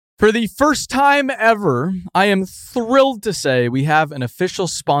For the first time ever, I am thrilled to say we have an official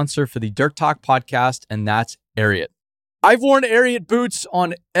sponsor for the Dirt Talk podcast, and that's Ariat. I've worn Ariat boots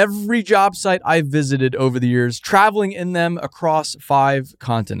on every job site I've visited over the years, traveling in them across 5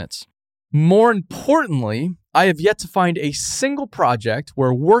 continents. More importantly, I have yet to find a single project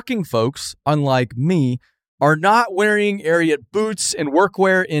where working folks, unlike me, are not wearing Ariat boots and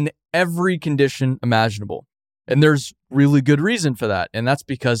workwear in every condition imaginable. And there's really good reason for that, and that's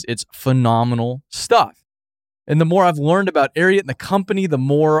because it's phenomenal stuff. And the more I've learned about Ariat and the company, the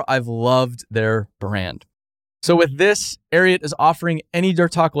more I've loved their brand. So with this, Ariat is offering any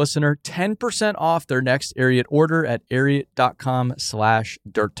Dirt Talk listener 10% off their next Ariat order at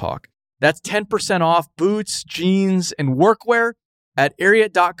ariat.com/dirttalk. That's 10% off boots, jeans, and workwear at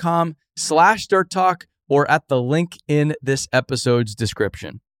ariat.com/dirttalk or at the link in this episode's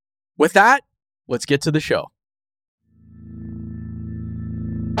description. With that, let's get to the show.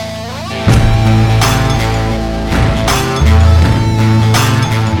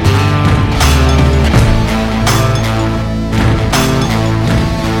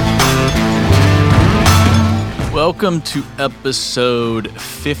 Welcome to episode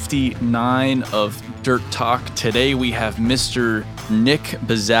 59 of Dirt Talk. Today we have Mr. Nick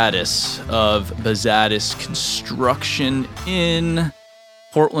Bezatis of Bezatis Construction in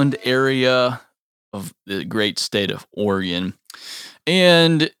Portland area of the great state of Oregon.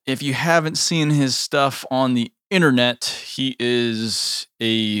 And if you haven't seen his stuff on the internet, he is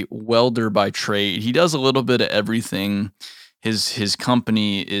a welder by trade. He does a little bit of everything. His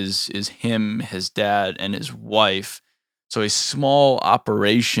company is him, his dad, and his wife. So a small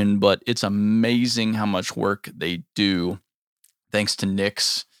operation, but it's amazing how much work they do thanks to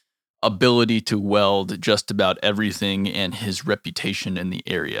Nick's ability to weld just about everything and his reputation in the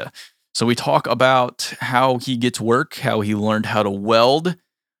area. So we talk about how he gets work, how he learned how to weld,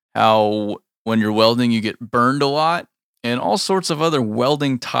 how when you're welding you get burned a lot, and all sorts of other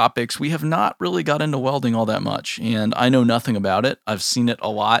welding topics. We have not really got into welding all that much, and I know nothing about it. I've seen it a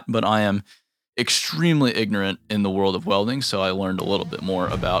lot, but I am extremely ignorant in the world of welding, so I learned a little bit more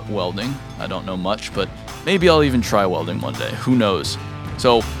about welding. I don't know much, but maybe I'll even try welding one day. Who knows?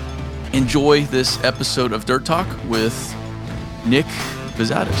 So enjoy this episode of Dirt Talk with Nick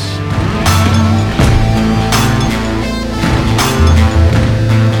Bezatis.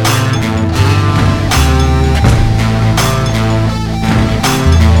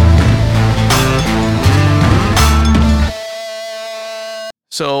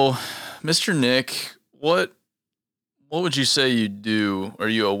 So, Mr. Nick, what would you say you do? Are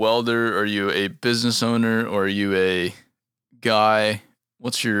you a welder? Are you a business owner? Or are you a guy?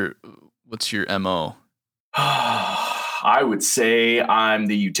 What's your MO? I would say I'm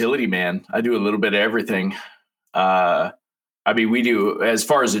the utility man. I do a little bit of everything. We do, as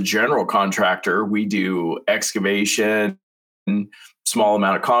far as a general contractor, we do excavation, small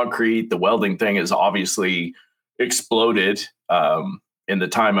amount of concrete. The welding thing has obviously exploded in the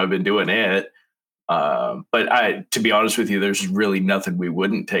time I've been doing it. But to be honest with you, there's really nothing we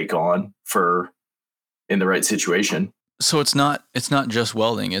wouldn't take on in the right situation. So it's not just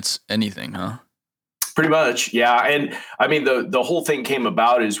welding, it's anything, huh? Pretty much. Yeah. And I mean, the whole thing came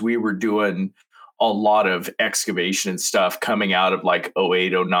about as we were doing a lot of excavation and stuff coming out of like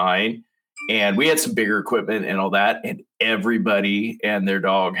 08, 09. And we had some bigger equipment and all that. And everybody and their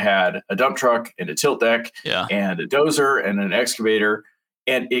dog had a dump truck and a tilt deck and a dozer and an excavator.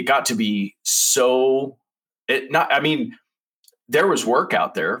 And it got to be there was work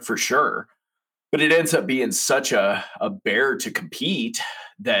out there for sure, but it ends up being such a bear to compete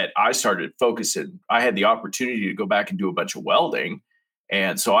that I started focusing. I had the opportunity to go back and do a bunch of welding.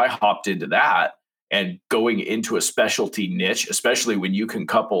 And so I hopped into that, and going into a specialty niche, especially when you can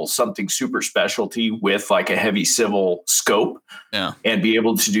couple something super specialty with like a heavy civil scope and be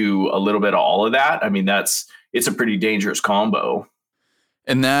able to do a little bit of all of that. I mean, it's a pretty dangerous combo.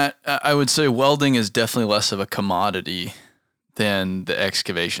 And that, I would say welding is definitely less of a commodity than the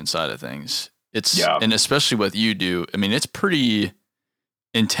excavation side of things. And especially what you do, I mean, it's pretty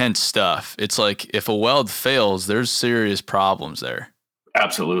intense stuff. It's like if a weld fails, there's serious problems there.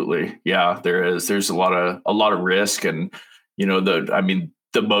 Absolutely. Yeah, there is. There's a lot of risk, and the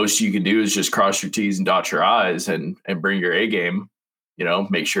most you can do is just cross your T's and dot your I's and bring your A game.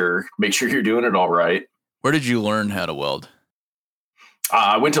 Make sure you're doing it all right. Where did you learn how to weld?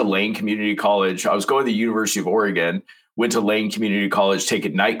 I went to Lane Community College. I was going to the University of Oregon, went to Lane Community College,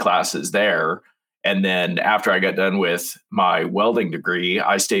 taking night classes there. And then after I got done with my welding degree,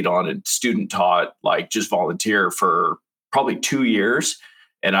 I stayed on and student taught, like just volunteer for probably 2 years.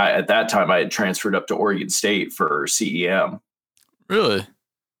 And at that time I had transferred up to Oregon State for CEM. Really?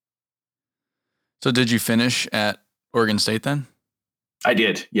 So did you finish at Oregon State then? I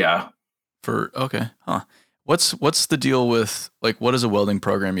did. Yeah. Okay. Huh. What's the deal with, like, what does a welding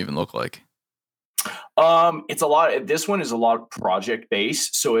program even look like? It's a lot. This one is a lot of project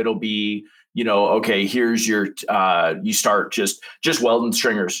based. So it'll be, okay, here's your, you start just welding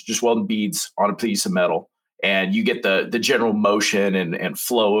stringers, just welding beads on a piece of metal. And you get the general motion and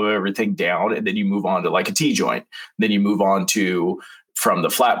flow of everything down. And then you move on to like a T-joint. Then you move on to from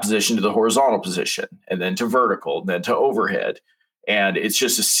the flat position to the horizontal position, and then to vertical, then to overhead. And it's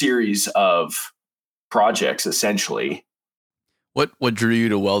just a series of projects essentially. What drew you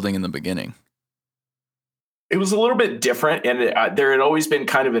to welding in the beginning? It was a little bit different, and there had always been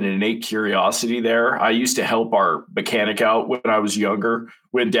kind of an innate curiosity there. I used to help our mechanic out when I was younger,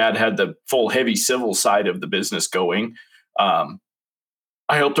 when Dad had the full heavy civil side of the business going. I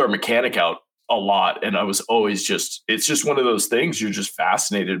helped our mechanic out a lot, and I was always it's just one of those things. You're just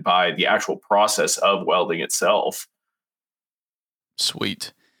fascinated by the actual process of welding itself.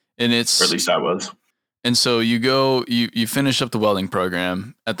 Sweet. And or at least I was. And so you finish up the welding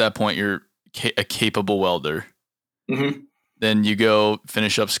program. At that point, you're a capable welder. Mm-hmm. Then you go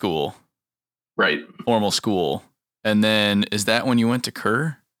finish up school. Right. Formal school. And then is that when you went to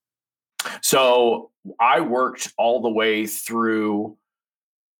Kerr? So I worked all the way through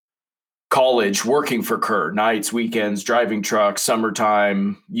college working for Kerr, nights, weekends, driving trucks,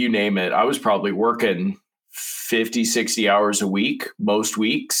 summertime, you name it. I was probably working 50, 60 hours a week, most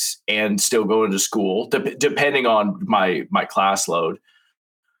weeks, and still going to school, depending on my class load.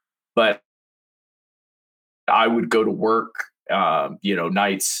 But I would go to work,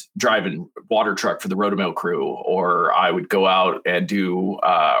 nights driving water truck for the Rotomill crew, or I would go out and or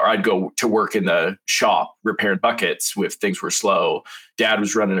I'd go to work in the shop repairing buckets if things were slow. Dad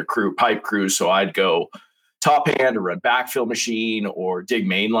was running a pipe crew, so I'd go top hand or run backfill machine or dig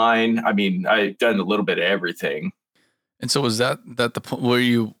main line. I mean, I've done a little bit of everything. And so was that the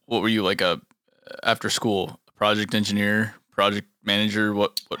point? What were you like after school, project engineer, project manager?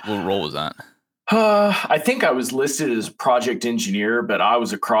 What role was that? I think I was listed as project engineer, but I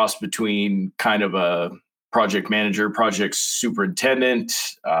was a cross between kind of a project manager, project superintendent,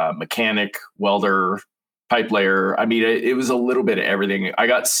 mechanic, welder, pipe layer. I mean, it was a little bit of everything. I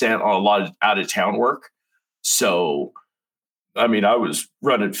got sent on a lot of out of town work. So, I mean, I was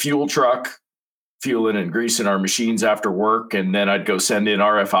running fuel truck, fueling and greasing our machines after work. And then I'd go send in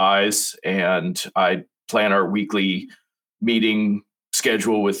RFIs, and I'd plan our weekly meeting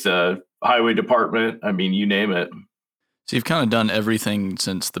schedule with the highway department. I mean, you name it. So you've kind of done everything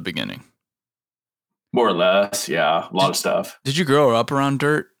since the beginning. More or less. Yeah. A lot of stuff. Did you grow up around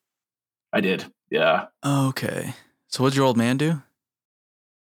dirt? I did. Yeah. Okay. So what'd your old man do?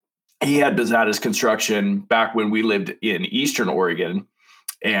 He had Bezatis Construction back when we lived in Eastern Oregon,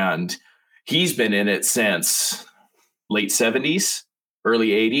 and he's been in it since late 70s, early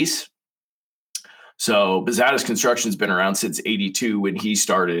 80s. So Bezatis Construction's been around since 82 when he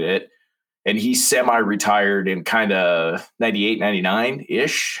started it. And he's semi-retired in kind of 98,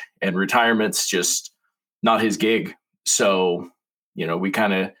 99-ish. And retirement's just not his gig. So, we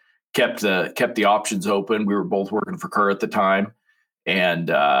kind of kept the options open. We were both working for Kerr at the time. And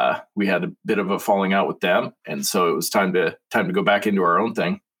we had a bit of a falling out with them. And so it was time to go back into our own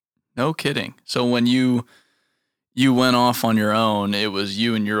thing. No kidding. So when you went off on your own, it was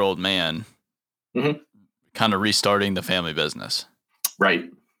you and your old man kind of restarting the family business. Right.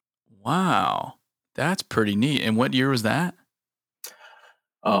 Wow. That's pretty neat. And what year was that?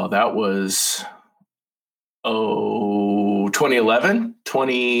 Oh, that was 2011,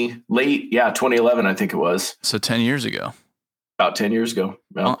 2011, I think it was. So 10 years ago. About 10 years ago.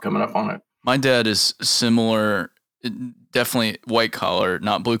 Well, coming up on it. My dad is similar, definitely white collar,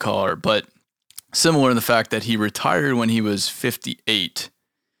 not blue collar, but similar in the fact that he retired when he was 58.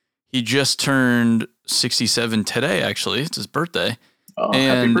 He just turned 67 today, actually. It's his birthday. Oh,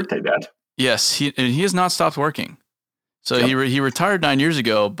 happy birthday, Dad. Yes, he has not stopped working. So he retired 9 years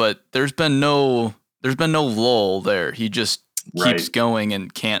ago, but there's been no lull there. He just keeps going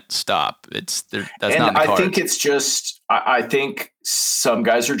and can't stop. That's not in the cards. I think it's just I think some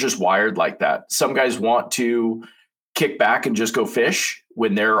guys are just wired like that. Some guys want to kick back and just go fish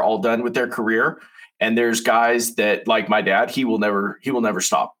when they're all done with their career. And there's guys that, like my dad, he will never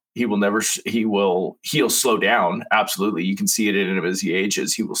stop. He'll slow down. Absolutely. You can see it in him as he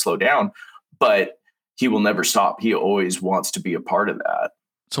ages. He will slow down, but he will never stop. He always wants to be a part of that.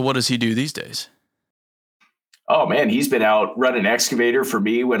 So what does he do these days? Oh man, he's been out running excavator for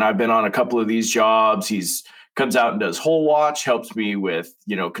me when I've been on a couple of these jobs. He's comes out and does hole watch, helps me with,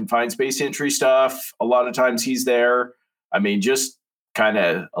 confined space entry stuff. A lot of times he's there. I mean, just kind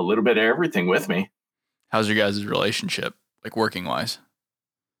of a little bit of everything with me. How's your guys' relationship, like working wise?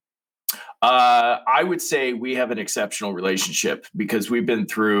 I would say we have an exceptional relationship because we've been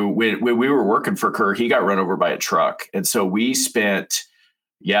through when we were working for Kerr, he got run over by a truck. And so I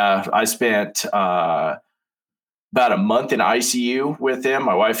spent about a month in ICU with him.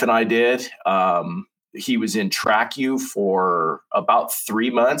 My wife and I did. He was in TRACU for about 3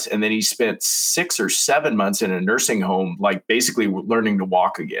 months. And then he spent 6 or 7 months in a nursing home, like basically learning to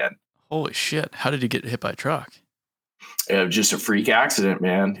walk again. Holy shit. How did he get hit by a truck? It was just a freak accident,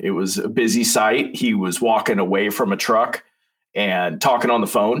 man. It was a busy site. He was walking away from a truck and talking on the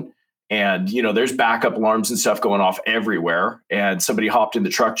phone. And, there's backup alarms and stuff going off everywhere. And somebody hopped in the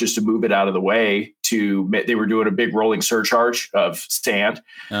truck just to move it out of the way they were doing a big rolling surcharge of sand.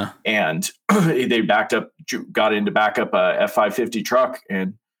 And they got in to back up a F-550 truck,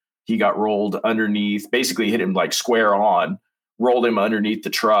 and he got rolled underneath, basically hit him like square on, rolled him underneath the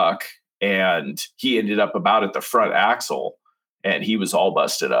truck. And he ended up about at the front axle, and he was all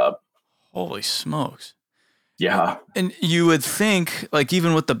busted up. Holy smokes. Yeah. And you would think, like,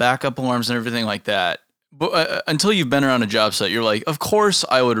 even with the backup alarms and everything like that, but until you've been around a job site, you're like, of course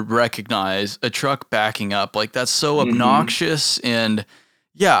I would recognize a truck backing up. Like, that's so obnoxious. And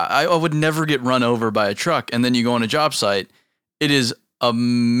yeah, I would never get run over by a truck. And then you go on a job site. It is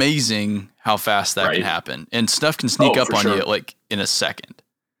amazing how fast that can happen. And stuff can sneak up on you like in a second.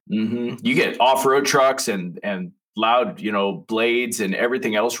 You get off-road trucks and loud, blades and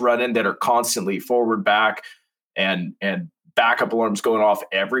everything else running that are constantly forward, back, and backup alarms going off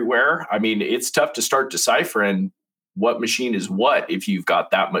everywhere. I mean, it's tough to start deciphering what machine is what if you've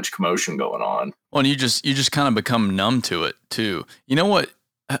got that much commotion going on. Well, and you just kind of become numb to it too. You know what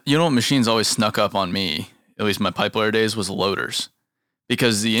machines always snuck up on me, at least my pipe layer days, was loaders,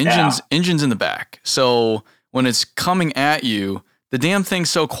 because the engine's in the back. So when it's coming at you, the damn thing's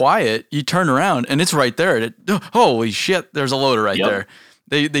so quiet, you turn around and it's right there. Holy shit, there's a loader right there.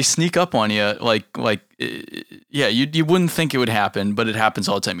 They sneak up on you you wouldn't think it would happen, but it happens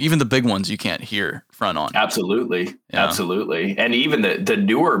all the time. Even the big ones you can't hear front on. Absolutely. Yeah. Absolutely. And even the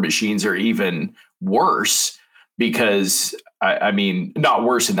newer machines are even worse because I mean, not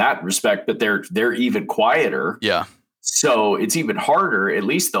worse in that respect, but they're even quieter. Yeah. So it's even harder. At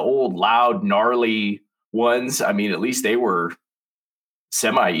least the old loud, gnarly ones, I mean, at least they were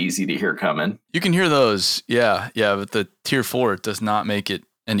semi-easy to hear coming. You can hear those. Yeah. But the tier 4, it does not make it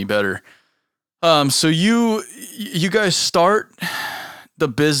any better. So you guys start the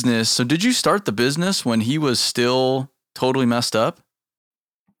business. So did you start the business when he was still totally messed up?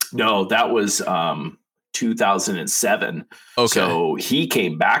 No, that was 2007. Okay. So he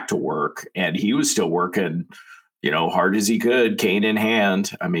came back to work and he was still working, hard as he could, cane in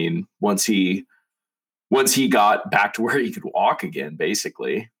hand. I mean, once he got back to where he could walk again,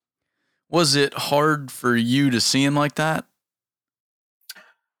 basically. Was it hard for you to see him like that?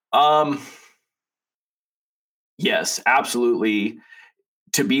 Yes, absolutely.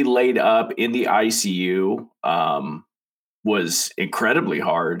 To be laid up in the ICU was incredibly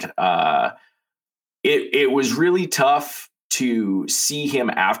hard. It was really tough to see him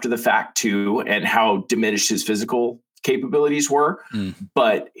after the fact too, and how diminished his physical capabilities were,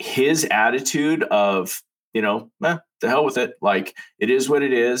 but his attitude of, the hell with it. Like, it is what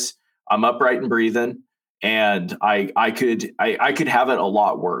it is. I'm upright and breathing, and I could have it a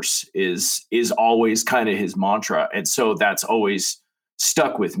lot worse is always kind of his mantra. And so that's always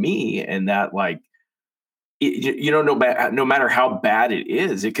stuck with me. And that, like, no matter how bad it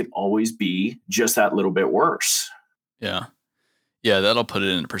is, it could always be just that little bit worse. Yeah. Yeah, that'll put it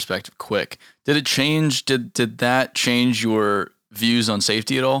into perspective quick. Did it change? Did that change your views on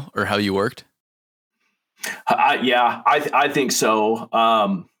safety at all, or how you worked? I think so.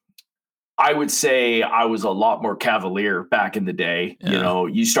 I would say I was a lot more cavalier back in the day. Yeah.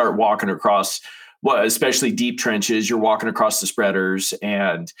 You start walking across, especially deep trenches, you're walking across the spreaders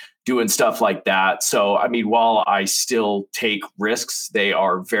and doing stuff like that. So, I mean, while I still take risks, they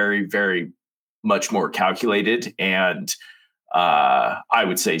are very, very much more calculated. And I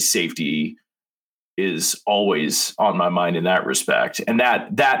would say safety is always on my mind in that respect. And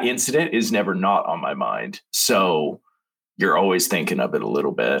that incident is never not on my mind. So you're always thinking of it a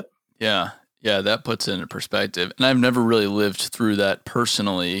little bit. Yeah. Yeah. That puts it into perspective. And I've never really lived through that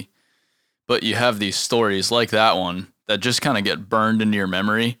personally, but you have these stories like that one that just kind of get burned into your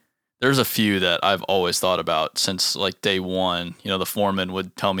memory. There's a few that I've always thought about since like day one. The foreman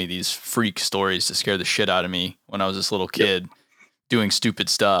would tell me these freak stories to scare the shit out of me when I was this little kid doing stupid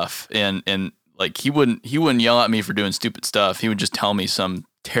stuff. And like, he wouldn't yell at me for doing stupid stuff. He would just tell me some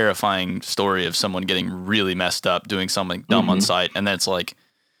terrifying story of someone getting really messed up doing something dumb on site. And then it's like,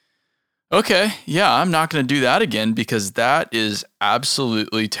 okay, yeah, I'm not going to do that again because that is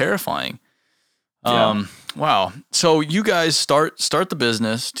absolutely terrifying. Yeah. Wow. So you guys start the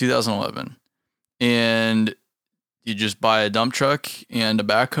business 2011 and you just buy a dump truck and a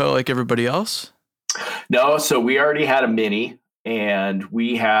backhoe like everybody else? No, so we already had a Mini, and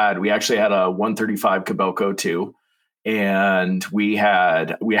we actually had a 135 Kobelco too. And we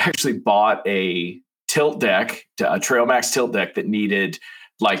actually bought a tilt deck, a Trailmax tilt deck that needed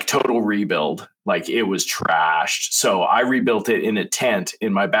like total rebuild. Like it was trashed. So I rebuilt it in a tent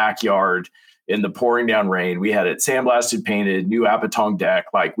in my backyard in the pouring down rain. We had it sandblasted, painted, new Apatong deck.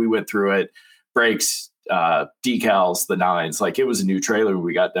 Like we went through it, brakes, decals, the nines. Like it was a new trailer when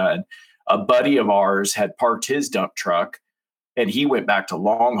we got done. A buddy of ours had parked his dump truck and he went back to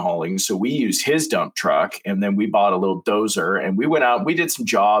long hauling. So we used his dump truck, and then we bought a little dozer and we went out, we did some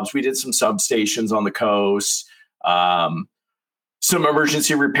jobs. We did some substations on the coast, some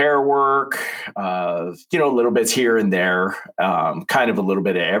emergency repair work, little bits here and there, kind of a little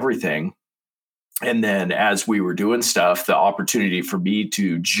bit of everything. And then as we were doing stuff, the opportunity for me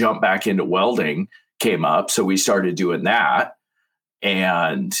to jump back into welding came up. So we started doing that,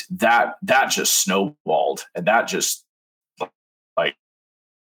 and that just snowballed, and that just like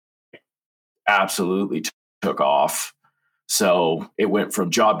absolutely took off. So it went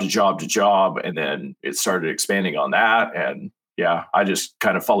from job to job to job, and then it started expanding on that. And yeah, I just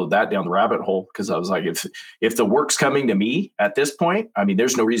kind of followed that down the rabbit hole because I was like, if the work's coming to me at this point, I mean,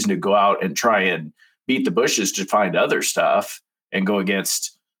 there's no reason to go out and try and beat the bushes to find other stuff and go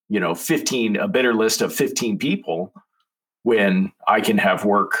against, a bitter list of 15 people when I can have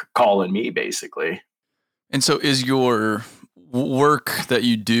work calling me, basically. And so is your work that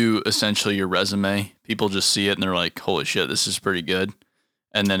you do essentially your resume? People just see it and they're like, holy shit, this is pretty good.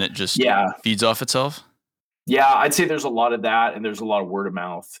 And then it just feeds off itself? Yeah, I'd say there's a lot of that, and there's a lot of word of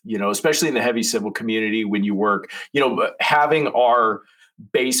mouth, especially in the heavy civil community when you work, having our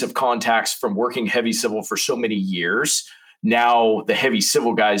base of contacts from working heavy civil for so many years. Now the heavy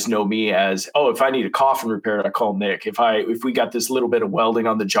civil guys know me as, if I need a coffin repaired, I call Nick. If we got this little bit of welding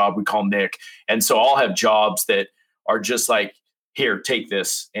on the job, we call Nick. And so I'll have jobs that are just like, here, take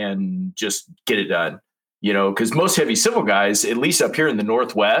this and just get it done. Because most heavy civil guys, at least up here in the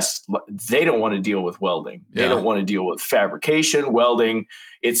Northwest, they don't want to deal with welding. Yeah. They don't want to deal with fabrication, welding.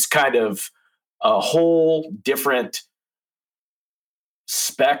 It's kind of a whole different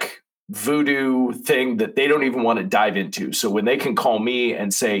spec voodoo thing that they don't even want to dive into. So when they can call me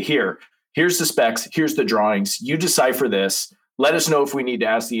and say, here's the specs, here's the drawings, you decipher this, let us know if we need to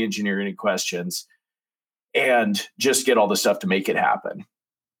ask the engineer any questions, and just get all the stuff to make it happen.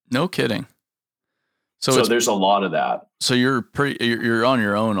 No kidding. So there's a lot of that. So you're on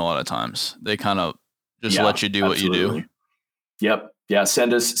your own a lot of times. They kind of just let you do absolutely. What you do. Yep. Yeah.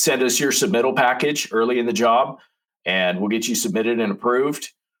 Send us your submittal package early in the job, and we'll get you submitted and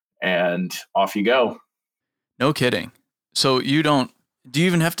approved, and off you go. No kidding. So do you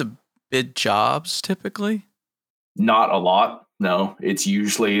even have to bid jobs typically? Not a lot. No, it's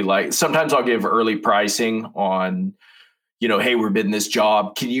usually like, sometimes I'll give early pricing on, hey, we're bidding this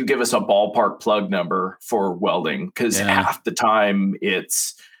job. Can you give us a ballpark plug number for welding? Because half the time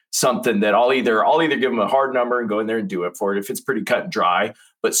it's something that I'll either give them a hard number and go in there and do it for it if it's pretty cut and dry.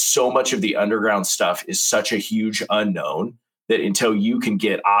 But so much of the underground stuff is such a huge unknown that until you can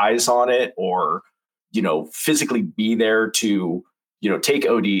get eyes on it or, physically be there to, take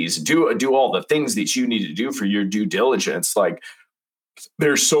ODs, do all the things that you need to do for your due diligence. Like,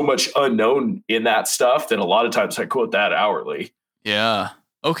 there's so much unknown in that stuff that a lot of times I quote that hourly. Yeah.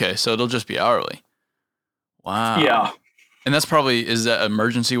 Okay. So it'll just be hourly. Wow. Yeah. And that's is that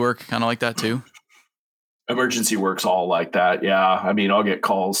emergency work kind of like that too? Emergency work's all like that. Yeah. I mean, I'll get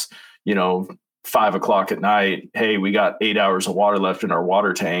calls, 5:00 at night. Hey, we got 8 hours of water left in our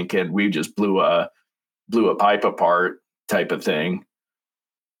water tank, and we just blew a pipe apart type of thing.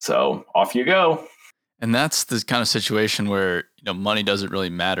 So off you go. And that's the kind of situation where, money doesn't really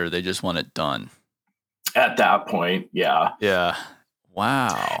matter. They just want it done. At that point, yeah. Yeah.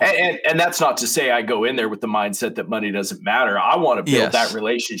 Wow. And that's not to say I go in there with the mindset that money doesn't matter. I want to build that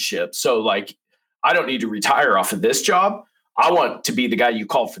relationship. So like, I don't need to retire off of this job. I want to be the guy you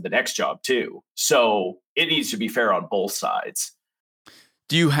call for the next job too. So it needs to be fair on both sides.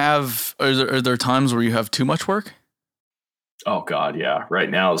 Are there times where you have too much work? Oh God. Yeah.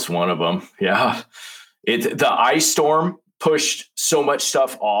 Right now is one of them. Yeah. The ice storm pushed so much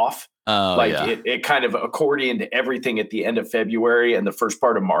stuff off. It kind of accordioned everything at the end of February and the first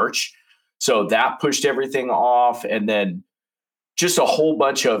part of March. So that pushed everything off. And then just a whole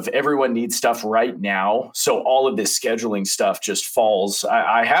bunch of everyone needs stuff right now. So all of this scheduling stuff just falls.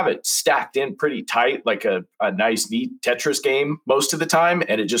 I have it stacked in pretty tight, like a nice, neat Tetris game most of the time.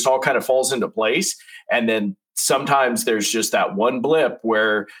 And it just all kind of falls into place. And then sometimes there's just that one blip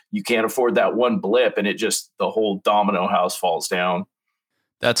where you can't afford that one blip, and the whole domino house falls down.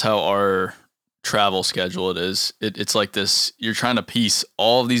 That's how our travel schedule is. It's like this, you're trying to piece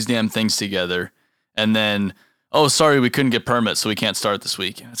all of these damn things together, and then, oh, sorry, we couldn't get permits, so we can't start this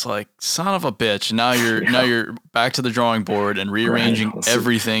week. And it's like, son of a bitch. Now you're back to the drawing board and rearranging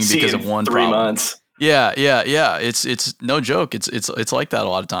everything because of one 3 problem. months. Yeah. It's no joke. It's like that a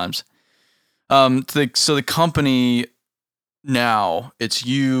lot of times. So the company now, it's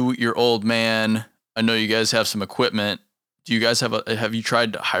you, your old man. I know you guys have some equipment. Do you guys have you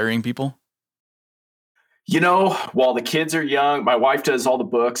tried hiring people? While the kids are young, my wife does all the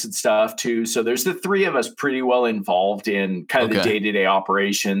books and stuff too. So there's the three of us pretty well involved in kind of the day-to-day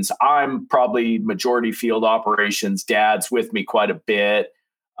operations. I'm probably majority field operations. Dad's with me quite a bit.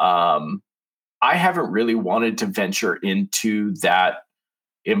 I haven't really wanted to venture into that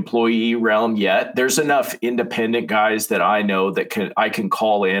employee realm yet. There's enough independent guys that I know that I can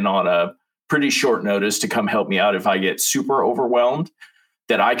call in on a pretty short notice to come help me out if I get super overwhelmed,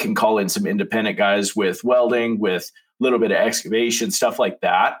 that I can call in some independent guys with welding, with a little bit of excavation, stuff like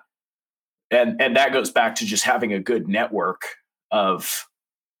that. And that goes back to just having a good network of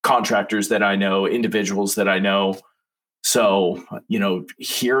contractors that I know, individuals that I know. So,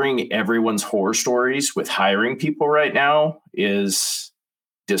 hearing everyone's horror stories with hiring people right now is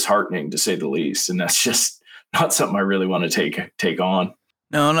disheartening, to say the least. And that's just not something I really want to take on.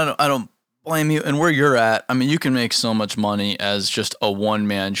 No, I don't blame you. And where you're at, I mean, you can make so much money as just a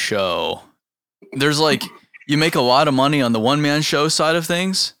one-man show. There's you make a lot of money on the one-man show side of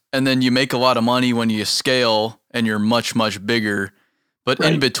things, and then you make a lot of money when you scale and you're much, much bigger. But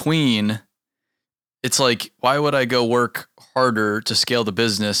in between, it's like, why would I go work harder to scale the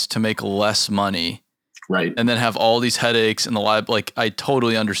business to make less money? Right. And then have all these headaches and I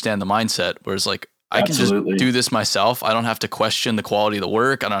totally understand the mindset, whereas I can just do this myself. I don't have to question the quality of the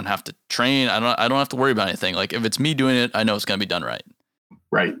work. I don't have to train. I don't have to worry about anything. Like, if it's me doing it, I know it's going to be done right.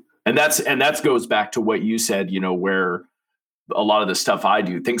 Right. And that goes back to what you said, where a lot of the stuff I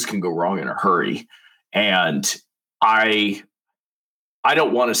do, things can go wrong in a hurry. And I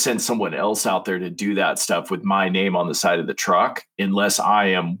don't want to send someone else out there to do that stuff with my name on the side of the truck unless I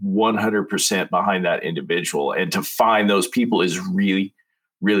am 100% behind that individual. And to find those people is really,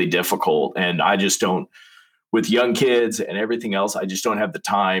 really difficult. And I just don't, with young kids and everything else, I just don't have the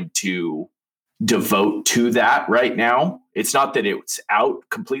time to devote to that right now. It's not that it's out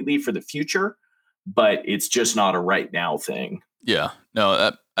completely for the future, but it's just not a right now thing. Yeah,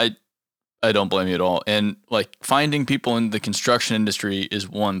 no, I don't blame you at all. And finding people in the construction industry is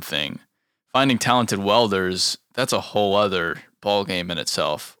one thing. Finding talented welders, that's a whole other ball game in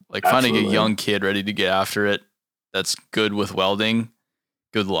itself. Finding a young kid ready to get after it, that's good with welding,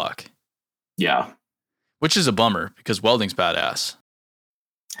 good luck. Yeah. Which is a bummer because welding's badass.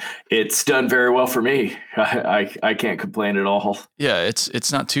 It's done very well for me. I can't complain at all. Yeah,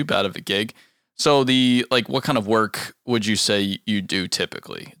 it's not too bad of a gig. So what kind of work would you say you do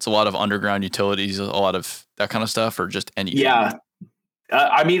typically? It's a lot of underground utilities, a lot of that kind of stuff, or just anything? Yeah.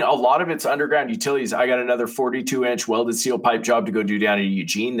 A lot of it's underground utilities. I got another 42-inch welded steel pipe job to go do down in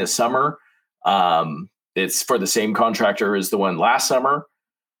Eugene this summer. It's for the same contractor as the one last summer.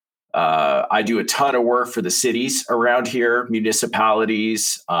 I do a ton of work for the cities around here,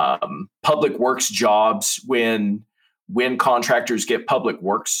 municipalities, public works jobs. When contractors get public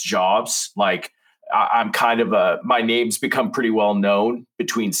works jobs, I'm kind of my name's become pretty well known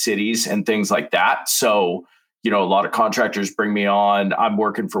between cities and things like that. So, a lot of contractors bring me on. I'm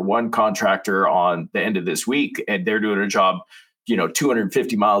working for one contractor on the end of this week, and they're doing a job,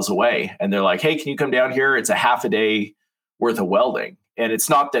 250 miles away. And they're like, hey, can you come down here? It's a half a day worth of welding. And it's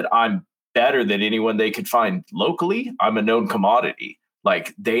not that I'm better than anyone they could find locally. I'm a known commodity.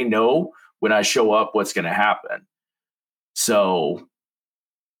 They know when I show up what's going to happen. So,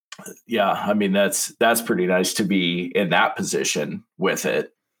 yeah, that's pretty nice to be in that position with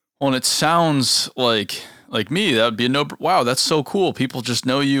it. Well, and it sounds like me, that would be wow, that's so cool. People just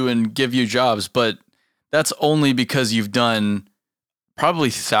know you and give you jobs, but that's only because you've done probably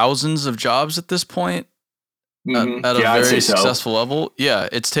thousands of jobs at this point at a very successful level. Yeah,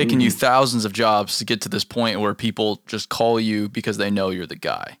 it's taken you thousands of jobs to get to this point where people just call you because they know you're the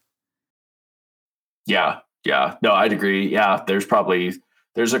guy. Yeah. Yeah, no, I'd agree. Yeah, there's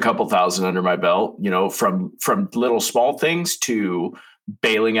a couple thousand under my belt, from little small things to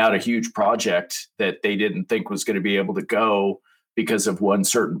bailing out a huge project that they didn't think was going to be able to go because of one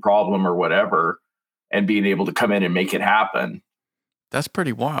certain problem or whatever, and being able to come in and make it happen. That's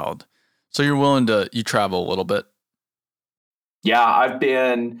pretty wild. So you travel a little bit. Yeah, I've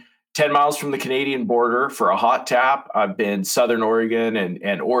been 10 miles from the Canadian border for a hot tap. I've been Southern Oregon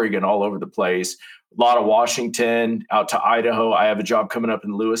and Oregon, all over the place. A lot of Washington, out to Idaho. I have a job coming up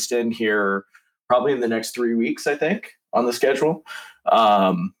in Lewiston here probably in the next 3 weeks, I think, on the schedule.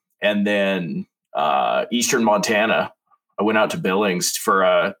 And then Eastern Montana. I went out to Billings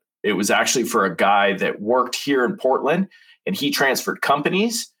it was actually for a guy that worked here in Portland, and he transferred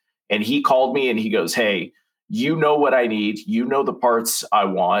companies, and he called me and he goes, "Hey, you know what I need. You know the parts I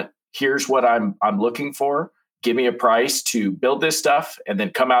want. Here's what I'm looking for. Give me a price to build this stuff, and then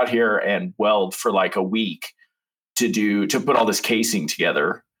come out here and weld for like a week to put all this casing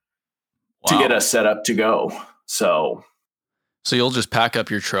together to get us set up to go." So you'll just pack up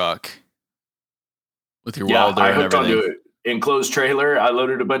your truck with your welder and everything. I hooked onto an enclosed trailer. I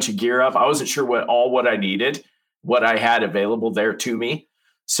loaded a bunch of gear up. I wasn't sure what I needed, what I had available there to me.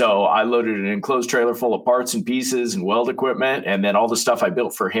 So I loaded an enclosed trailer full of parts and pieces and weld equipment, and then all the stuff I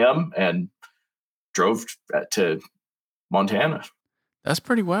built for him, and drove to Montana. That's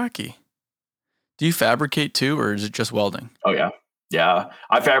pretty wacky. Do you fabricate too, or is it just welding? Oh, yeah. Yeah.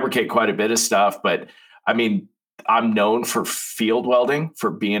 I fabricate quite a bit of stuff, but I mean, I'm known for field welding, for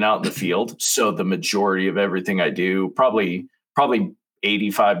being out in the field. So the majority of everything I do, probably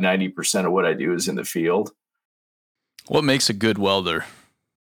 85, 90% of what I do is in the field. What makes a good welder?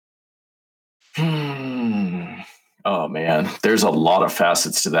 Oh man, there's a lot of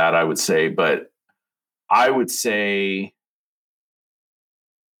facets to that, I would say, but I would say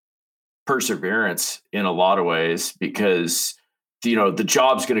perseverance in a lot of ways, because the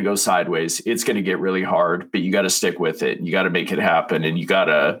job's going to go sideways. It's going to get really hard, but you got to stick with it. You got to make it happen, and you got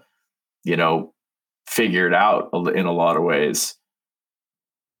to, figure it out in a lot of ways.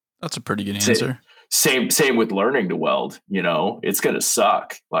 That's a pretty good answer. Same with learning to weld. It's going to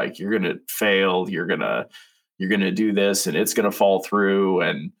suck. Like, you're going to fail. You're going to do this, and it's going to fall through,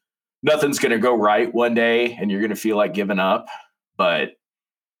 and nothing's going to go right one day, and you're going to feel like giving up. But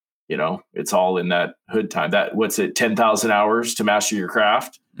it's all in that hood time. 10,000 hours to master your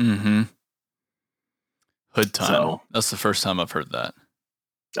craft. Mm-hmm. Hood time. So, that's the first time I've heard that.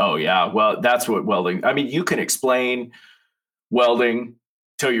 Oh yeah. Well, that's what welding, I mean, you can explain welding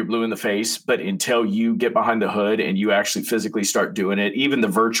till you're blue in the face, but until you get behind the hood and you actually physically start doing it, even the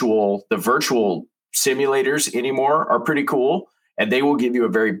virtual simulators anymore are pretty cool. And they will give you a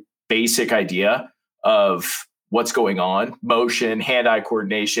very basic idea of what's going on, motion, hand-eye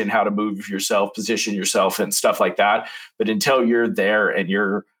coordination, how to move yourself, position yourself, and stuff like that. But until you're there and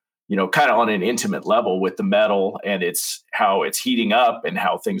you're, kind of on an intimate level with the metal, and it's how it's heating up and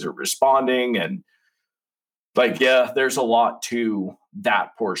how things are responding, and there's a lot to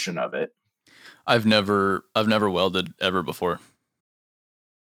that portion of it. I've never welded ever before.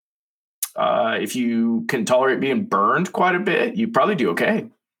 If you can tolerate being burned quite a bit, you probably do okay.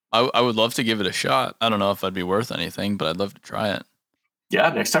 I would love to give it a shot. I don't know if I'd be worth anything, but I'd love to try it. Yeah,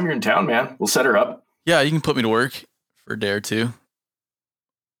 next time you're in town, man, we'll set her up. Yeah, you can put me to work for a day or two.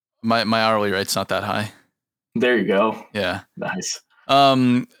 My hourly rate's not that high. There you go. Yeah. Nice.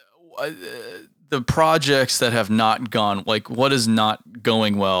 The projects that have not gone, what does not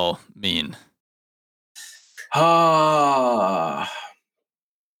going well mean?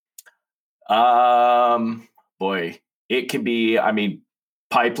 Boy, it can be,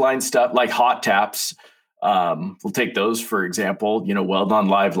 pipeline stuff like hot taps. We'll take those, for example, weld on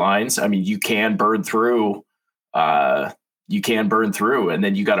live lines. You can burn through, and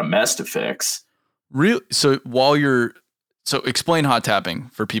then you got a mess to fix. Really? So explain hot tapping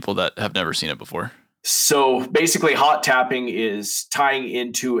for people that have never seen it before. So basically, hot tapping is tying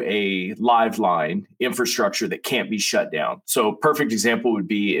into a live line infrastructure that can't be shut down. So perfect example would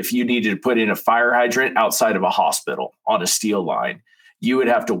be if you needed to put in a fire hydrant outside of a hospital on a steel line. You would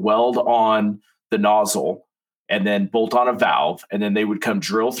have to weld on the nozzle and then bolt on a valve, and then they would come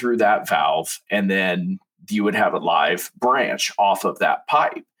drill through that valve, and then you would have a live branch off of that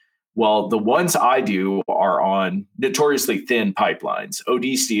pipe. Well, the ones I do are on notoriously thin pipelines,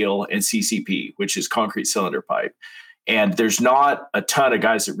 OD steel and CCP, which is concrete cylinder pipe. And there's not a ton of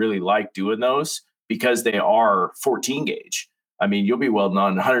guys that really like doing those because they are 14 gauge. You'll be welding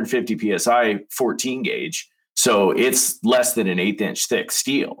on 150 PSI 14 gauge. So it's less than an 1/8 inch thick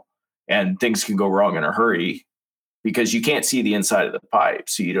steel, and things can go wrong in a hurry because you can't see the inside of the pipe.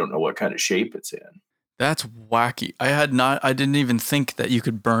 So you don't know what kind of shape it's in. That's wacky. I didn't even think that you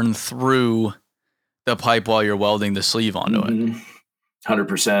could burn through the pipe while you're welding the sleeve onto it.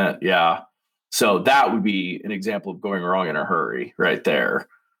 100%. Yeah. So that would be an example of going wrong in a hurry right there.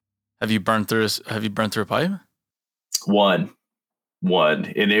 Have you burned through a pipe? One,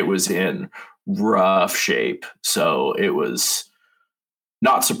 and it was in rough shape. So it was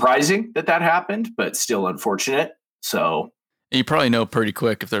not surprising that happened, but still unfortunate. So And you probably know pretty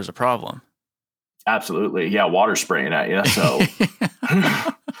quick if there's a problem. absolutely. Yeah. Water spraying at you. So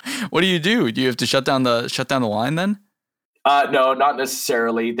what do? Do you have to shut down the line then? No, not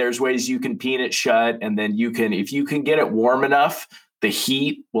necessarily. There's ways you can peen it shut, and then if you can get it warm enough, the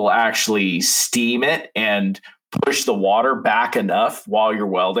heat will actually steam it and push the water back enough while you're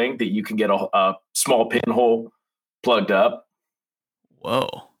welding that you can get a small pinhole plugged up. Whoa.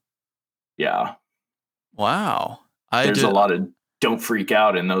 Yeah. Wow. There's a lot of don't freak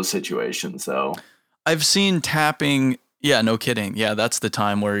out in those situations, though. I've seen tapping. Yeah, no kidding. Yeah, that's the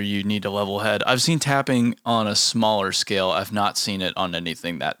time where you need to level head. I've seen tapping on a smaller scale. I've not seen it on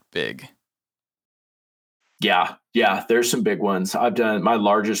anything that big. Yeah. There's some big ones. My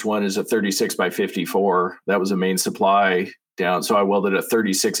largest one is a 36 by 54. That was a main supply down. So I welded a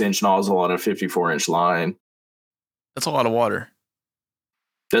 36-inch nozzle on a 54-inch line. That's a lot of water.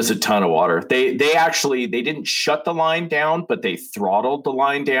 That's a ton of water. They didn't shut the line down, but they throttled the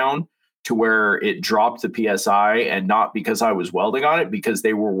line down to where it dropped the PSI, and not because I was welding on it, because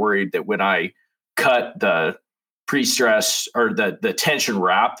they were worried that when I cut the pre-stress or the tension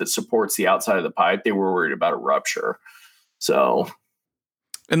wrap that supports the outside of the pipe, they were worried about a rupture. So,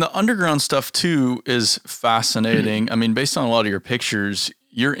 and the underground stuff too is fascinating. I mean, based on a lot of your pictures,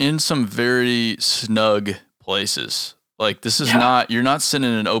 you're in some very snug places. Like this is you're not sitting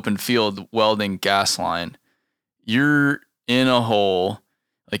in an open field welding gas line. You're in a hole,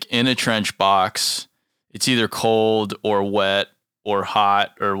 like in a trench box. It's either cold or wet or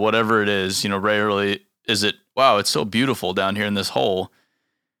hot or whatever it is. Rarely is it, wow, it's so beautiful down here in this hole.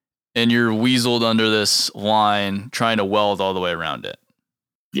 And you're weaseled under this line trying to weld all the way around it.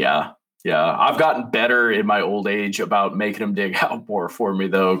 Yeah. I've gotten better in my old age about making them dig out more for me,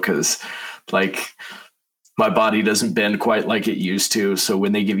 though, because my body doesn't bend quite like it used to. So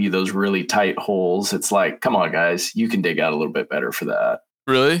when they give you those really tight holes, it's like, come on, guys, you can dig out a little bit better for that.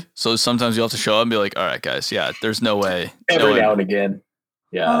 Really? So sometimes you have to show up and be like, all right, guys, yeah, there's no way. Every now and again.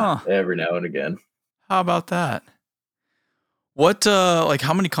 Yeah, every now and again. How about that? What,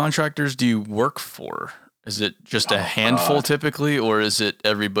 how many contractors do you work for? Is it just a handful typically, or is it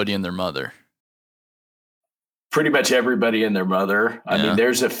everybody and their mother? Pretty much everybody and their mother. Yeah. I mean,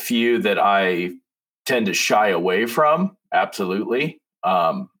 there's a few that I tend to shy away from. Absolutely.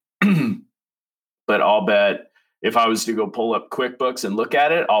 But I'll bet if I was to go pull up QuickBooks and look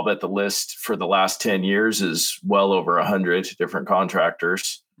at it, I'll bet the list for the last 10 years is well over 100 different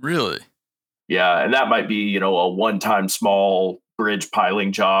contractors. Really? Yeah. And that might be, a one-time small bridge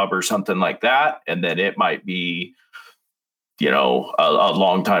piling job or something like that. And then it might be, a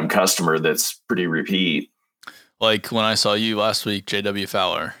long-time customer that's pretty repeat. Like when I saw you last week, JW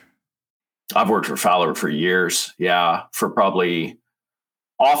Fowler. I've worked for Fowler for years. Yeah. For probably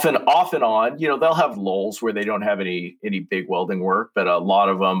off and on, they'll have lulls where they don't have any big welding work, but a lot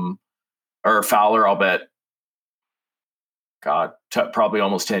of them are Fowler. I'll bet, God, probably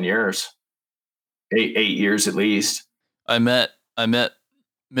almost 10 years, 8 years at least. I met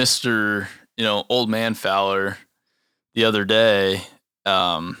Mr. Old Man Fowler the other day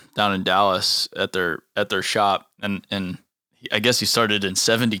down in Dallas at their shop, and I guess he started in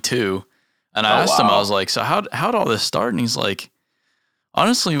 72. And I asked him, I was like, so how'd all this start? And he's like,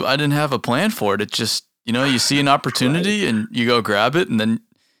 honestly, I didn't have a plan for it. It just, you see an opportunity and you go grab it, and then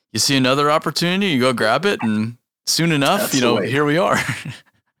you see another opportunity, you go grab it, and soon enough, here we are.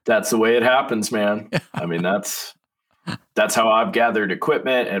 That's the way it happens, man. I mean, that's how I've gathered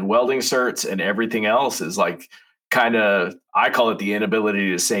equipment and welding certs, and everything else is like kind of, I call it the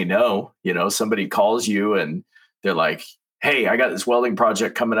inability to say no. Somebody calls you and they're like, hey, I got this welding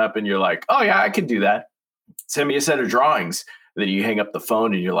project coming up. And you're like, oh yeah, I can do that. Send me a set of drawings. And then you hang up the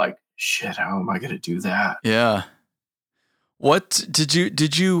phone and you're like, shit, how am I going to do that? Yeah. What did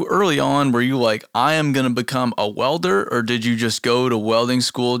you early on, were you like, I am going to become a welder, or did you just go to welding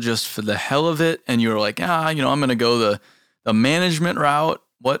school just for the hell of it? And you were like, I'm going to go the management route.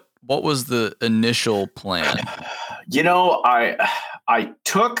 What was the initial plan?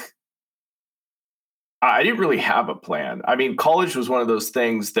 I didn't really have a plan. I mean, college was one of those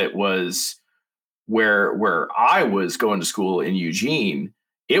things that was where I was going to school in Eugene.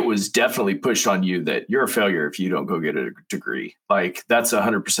 It was definitely pushed on you that you're a failure if you don't go get a degree. Like that's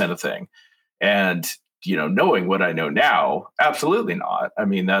 100% a thing. And, knowing what I know now, absolutely not. I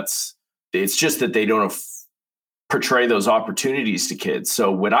mean, it's just that they don't portray those opportunities to kids.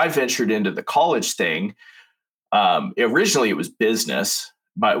 So when I ventured into the college thing, originally it was business,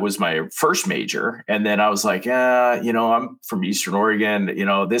 but it was my first major. And then I was like, I'm from Eastern Oregon,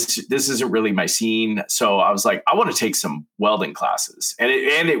 this isn't really my scene. So I was like, I want to take some welding classes. And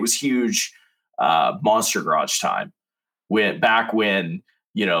it was huge, Monster Garage time. When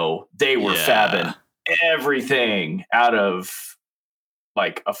they were fabbing everything out of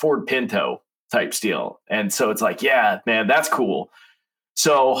like a Ford Pinto type steel. And so it's like, yeah, man, that's cool.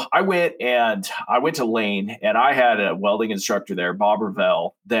 So I went to Lane, and I had a welding instructor there, Bob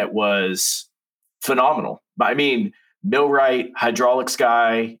Ravel, that was phenomenal. I mean, millwright, hydraulics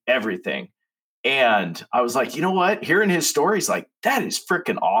guy, everything. And I was like, you know what? Hearing his stories, like, that is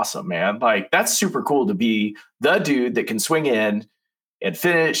freaking awesome, man. Like, that's super cool to be the dude that can swing in and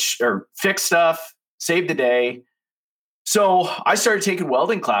finish or fix stuff, save the day. So I started taking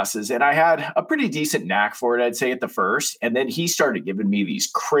welding classes, and I had a pretty decent knack for it, I'd say, at the first. And then he started giving me these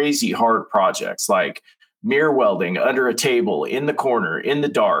crazy hard projects like mirror welding under a table, in the corner, in the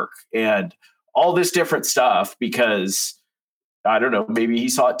dark, and all this different stuff because I don't know, maybe he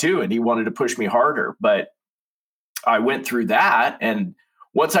saw it too and he wanted to push me harder. But I went through that. And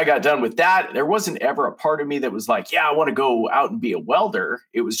once I got done with that, there wasn't ever a part of me that was like, yeah, I want to go out and be a welder.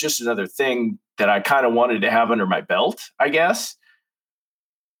 It was just another thing that I kind of wanted to have under my belt, I guess.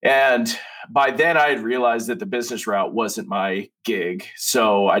 And by then I had realized that the business route wasn't my gig.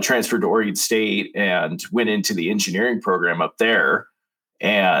 So I transferred to Oregon State and went into the engineering program up there.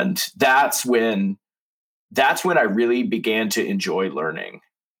 And that's when I really began to enjoy learning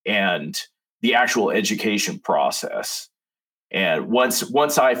and the actual education process. And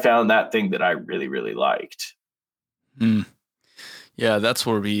once I found that thing that I really, really liked. Yeah, that's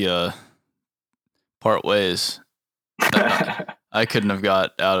where we part ways. I couldn't have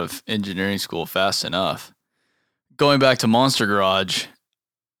got out of engineering school fast enough. Going back to Monster Garage,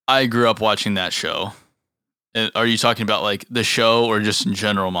 I grew up watching that show. Are you talking about like the show or just in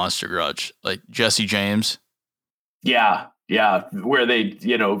general Monster Garage? Like Jesse James? Yeah, where they,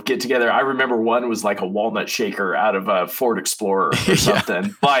 get together. I remember one was like a walnut shaker out of a Ford Explorer or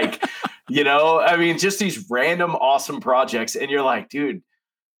something. Like, I mean, just these random awesome projects. And you're like, dude,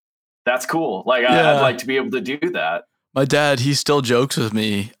 that's cool. Like, I'd like to be able to do that. My dad, he still jokes with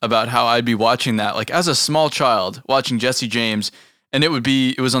me about how I'd be watching that, like as a small child, watching Jesse James, and it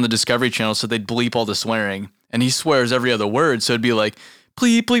was on the Discovery Channel, so they'd bleep all the swearing, and he swears every other word, so it'd be like,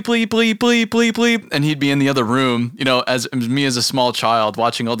 bleep, bleep, bleep, bleep, bleep, bleep, bleep, and he'd be in the other room, as me as a small child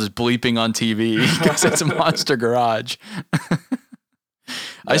watching all this bleeping on TV because it's a Monster Garage.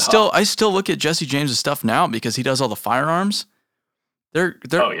 I still look at Jesse James' stuff now because he does all the firearms. They're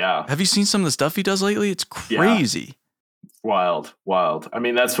oh yeah. Have you seen some of the stuff he does lately? It's crazy. Yeah. Wild. I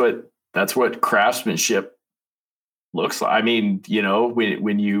mean, that's what craftsmanship looks like. I mean,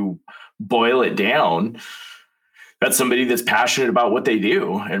 when you boil it down, that's somebody that's passionate about what they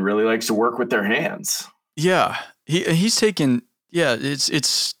do and really likes to work with their hands. Yeah. He's taken,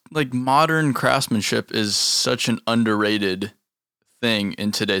 it's like modern craftsmanship is such an underrated thing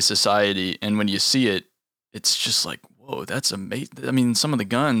in today's society. And when you see it, it's just like, whoa, that's amazing. I mean, some of the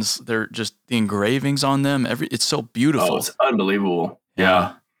guns, they're just the engravings on them. It's so beautiful. Oh, it's unbelievable.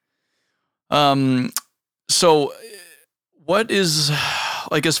 Yeah. So what is,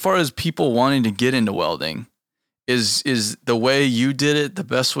 like, as far as people wanting to get into welding, is the way you did it the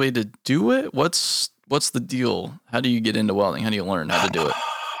best way to do it? What's the deal? How do you get into welding? How do you learn how to do it?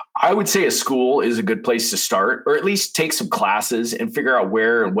 I would say a school is a good place to start, or at least take some classes and figure out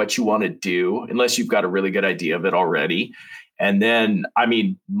where and what you want to do, unless you've got a really good idea of it already. And then, I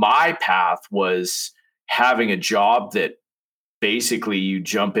mean, my path was having a job that basically you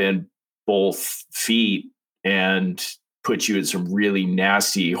jump in both feet and put you in some really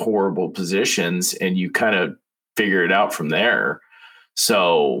nasty, horrible positions, and you kind of figure it out from there.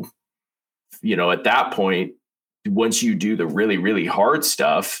 So, at that point, once you do the really, really hard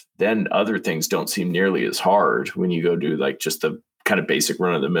stuff, then other things don't seem nearly as hard when you go do like just the kind of basic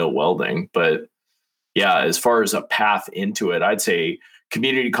run of the mill welding. But yeah, as far as a path into it, I'd say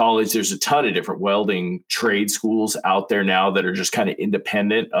community college, there's a ton of different welding trade schools out there now that are just kind of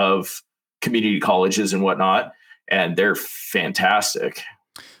independent of community colleges and whatnot. And they're fantastic.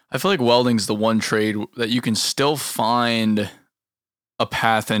 I feel like welding's the one trade that you can still find a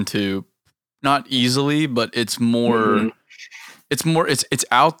path into. Not easily, but it's more, it's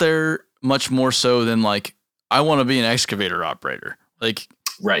out there much more so than like, I want to be an excavator operator. Like,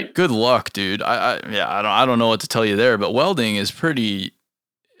 right. Good luck, dude. I don't know what to tell you there, but welding is pretty,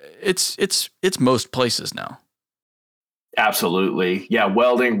 it's most places now. Absolutely. Yeah.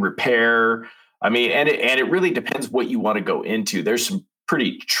 Welding, repair, I mean, and it really depends what you want to go into. There's some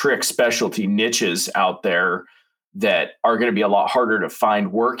pretty trick specialty niches out there that are going to be a lot harder to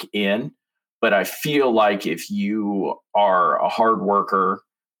find work in. But I feel like if you are a hard worker,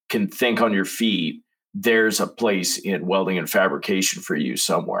 can think on your feet, there's a place in welding and fabrication for you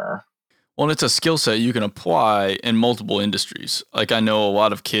somewhere. Well, and it's a skill set you can apply in multiple industries. Like I know a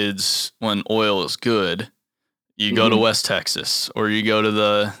lot of kids, when oil is good, you go to West Texas or you go to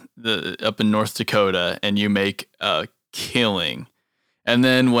the up in North Dakota and you make a killing. And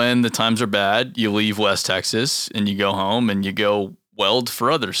then when the times are bad, you leave West Texas and you go home and you go weld for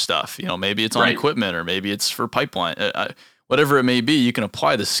other stuff. You know, maybe it's on equipment or maybe it's for pipeline. Whatever it may be, you can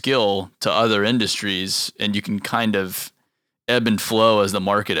apply the skill to other industries and you can kind of ebb and flow as the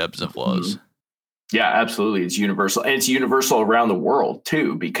market ebbs and flows. Yeah, absolutely. It's universal. And it's universal around the world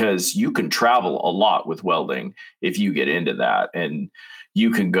too, because you can travel a lot with welding if you get into that. And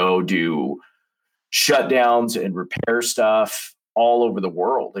you can go do shutdowns and repair stuff all over the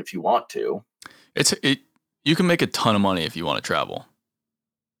world if you want to. You can make a ton of money if you want to travel.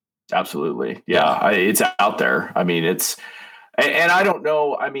 Absolutely. Yeah. It's out there. I mean, and I don't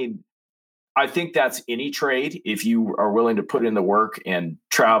know. I mean, I think that's any trade. If you are willing to put in the work and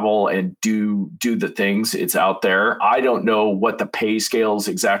travel and do the things, it's out there. I don't know what the pay scales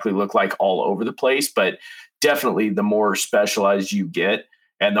exactly look like all over the place, but definitely the more specialized you get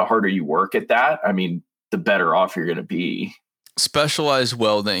and the harder you work at that, I mean, the better off you're going to be. Specialized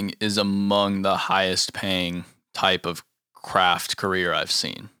welding is among the highest paying type of craft career I've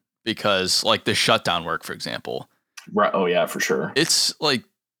seen, because like the shutdown work, for example. Right. Oh yeah, for sure. It's like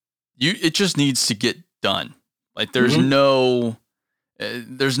it just needs to get done. Like there's no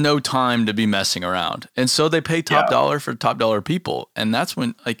time to be messing around. And so they pay top dollar for top dollar people. And that's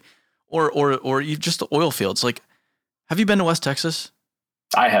when like, or you just the oil fields. Like, have you been to West Texas?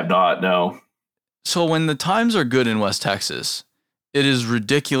 I have not, no. So when the times are good in West Texas, it is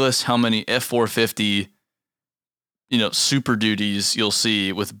ridiculous how many F450, Super Duties you'll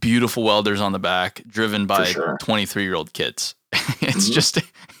see with beautiful welders on the back, driven by 23-year-old kids.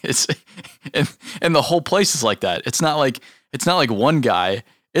 And the whole place is like that. It's not like one guy.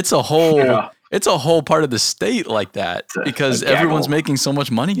 It's a whole it's a whole part of the state like that, because everyone's making so much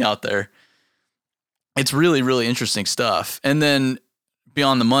money out there. It's really, really interesting stuff. And then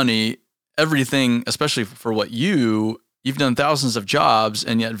beyond the money, everything, especially for what you've done thousands of jobs,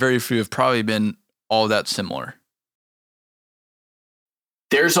 and yet very few have probably been all that similar.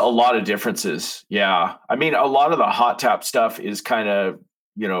 There's a lot of differences. Yeah. I mean, a lot of the hot tap stuff is kind of,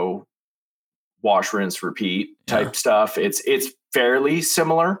 wash, rinse, repeat type stuff. It's fairly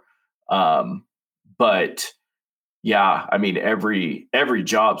similar. But yeah, I mean, every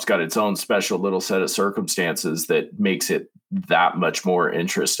job's got its own special little set of circumstances that makes it that much more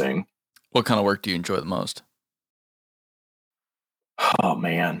interesting. What kind of work do you enjoy the most? Oh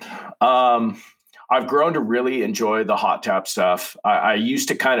man. I've grown to really enjoy the hot tap stuff. I used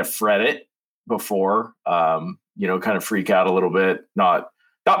to kind of fret it before, kind of freak out a little bit, not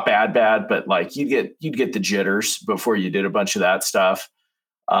bad, but like you'd get the jitters before you did a bunch of that stuff.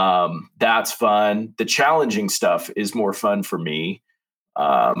 That's fun. The challenging stuff is more fun for me.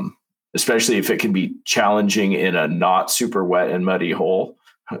 Especially if it can be challenging in a not super wet and muddy hole,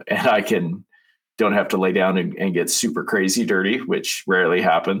 and I don't have to lay down and get super crazy dirty, which rarely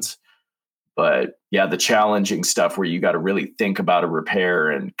happens. But yeah, the challenging stuff where you got to really think about a repair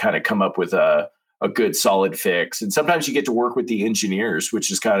and kind of come up with a good solid fix. And sometimes you get to work with the engineers,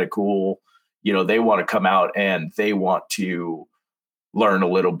 which is kind of cool. They want to come out and they want to learn a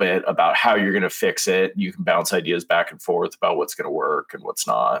little bit about how you're going to fix it. You can bounce ideas back and forth about what's going to work and what's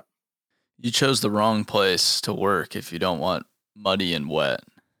not. You chose the wrong place to work if you don't want muddy and wet.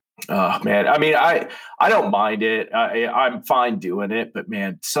 Oh man. I mean, I don't mind it. I'm fine doing it, but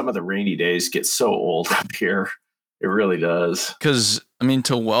man, some of the rainy days get so old up here. It really does. Cause I mean,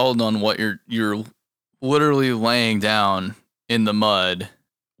 to weld on what you're literally laying down in the mud,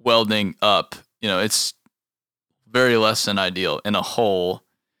 welding up, it's very less than ideal in a hole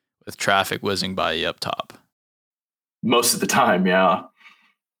with traffic whizzing by you up top. Most of the time. Yeah.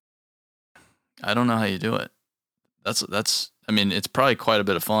 I don't know how you do it. I mean, it's probably quite a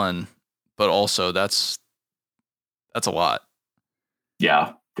bit of fun, but also that's a lot.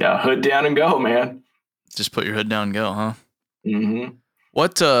 Yeah. Yeah. Hood down and go, man. Just put your hood down and go, huh? Mm-hmm.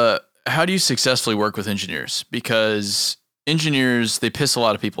 How do you successfully work with engineers? Because engineers, they piss a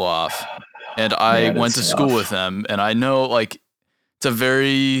lot of people off. And I went to school with them, and I know like it's a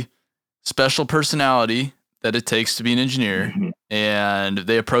very special personality that it takes to be an engineer, and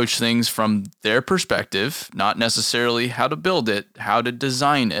they approach things from their perspective, not necessarily how to build it, how to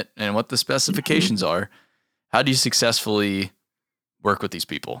design it, and what the specifications are. How do you successfully work with these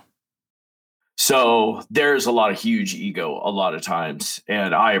people? So there's a lot of huge ego a lot of times,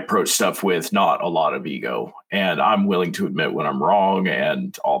 and I approach stuff with not a lot of ego, and I'm willing to admit when I'm wrong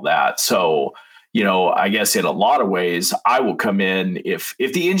and all that. So, I guess in a lot of ways, I will come in if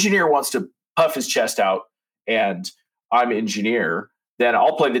the engineer wants to puff his chest out and I'm engineer, then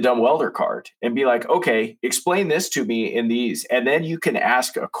I'll play the dumb welder card and be like, okay, explain this to me in these. And then you can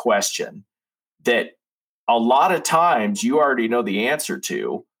ask a question that a lot of times you already know the answer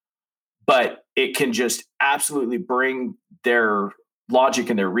to, but it can just absolutely bring their logic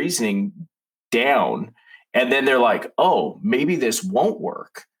and their reasoning down. And then they're like, oh, maybe this won't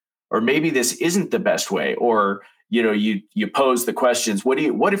work, or maybe this isn't the best way. Or, you pose the questions, what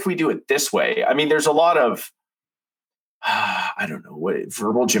if we do it this way? I mean, there's a lot of, I don't know,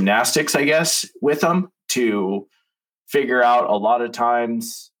 verbal gymnastics, I guess, with them to figure out a lot of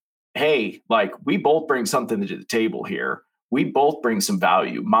times, hey, like we both bring something to the table here. We both bring some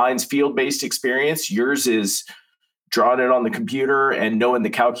value. Mine's field-based experience. Yours is drawing it on the computer and knowing the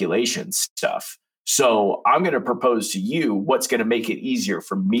calculations stuff. So I'm going to propose to you what's going to make it easier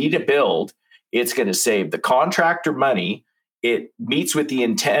for me to build. It's going to save the contractor money. It meets with the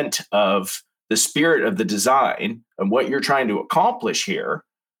intent of the spirit of the design and what you're trying to accomplish here.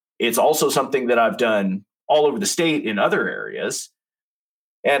 It's also something that I've done all over the state in other areas.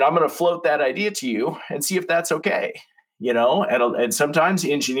 And I'm going to float that idea to you and see if that's okay. And sometimes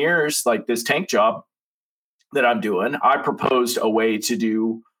engineers, like this tank job that I'm doing, I proposed a way to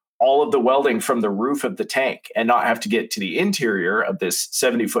do all of the welding from the roof of the tank and not have to get to the interior of this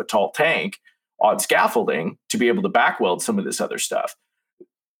 70-foot tall tank on scaffolding to be able to back weld some of this other stuff.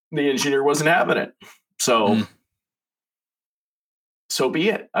 The engineer wasn't having it. So be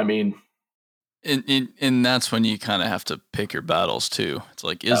it. I mean, and that's when you kind of have to pick your battles too. It's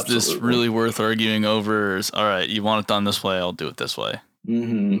like, is absolutely. This really worth arguing over? All right, you want it done this way, I'll do it this way.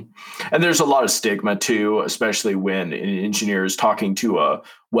 Mm-hmm. And there's a lot of stigma too, especially when an engineer is talking to a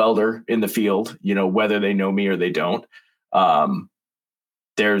welder in the field, whether they know me or they don't.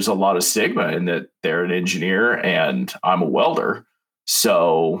 There's a lot of stigma in that they're an engineer and I'm a welder.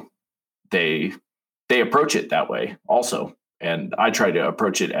 So they approach it that way also. And I try to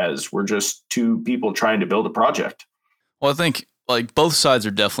approach it as we're just two people trying to build a project. Well, I think like both sides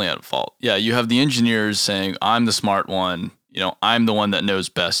are definitely at fault. Yeah, you have the engineers saying, I'm the smart one. I'm the one that knows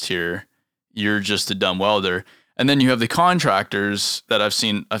best here. You're just a dumb welder. And then you have the contractors that I've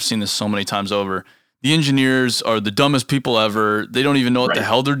seen this so many times over. The engineers are the dumbest people ever. They don't even know what the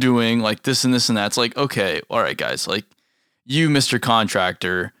hell they're doing, like this and this and that. It's like, okay, all right, guys, like you, Mr.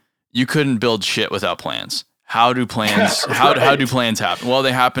 Contractor, you couldn't build shit without plans. How do plans how do plans happen? Well,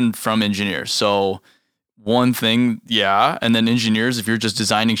 they happen from engineers. So one thing, yeah, and then engineers, if you're just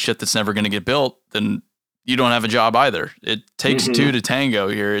designing shit that's never going to get built, then you don't have a job either. It takes two to tango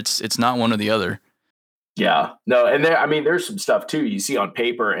here. It's not one or the other. Yeah. No, and there's some stuff too you see on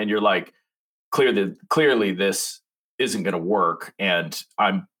paper and you're like, clearly this isn't going to work, and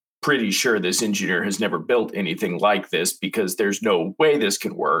I'm pretty sure this engineer has never built anything like this because there's no way this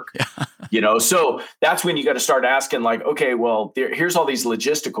can work. Yeah. So that's when you got to start asking like, okay, well, here's all these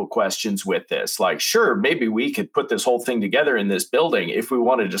logistical questions with this. Like, sure, maybe we could put this whole thing together in this building if we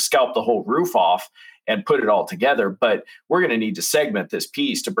wanted to scalp the whole roof off and put it all together, but we're going to need to segment this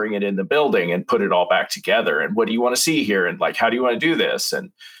piece to bring it in the building and put it all back together. And what do you want to see here? And like, how do you want to do this?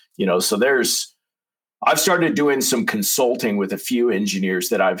 And, so I've started doing some consulting with a few engineers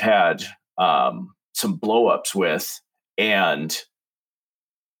that I've had some blow-ups with, and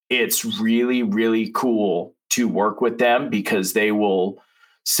it's really, really cool to work with them because they will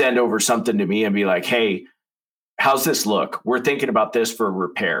send over something to me and be like, hey, how's this look? We're thinking about this for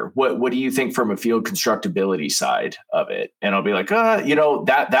repair. What do you think from a field constructability side of it? And I'll be like,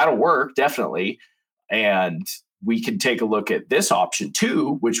 that'll work, definitely. And we can take a look at this option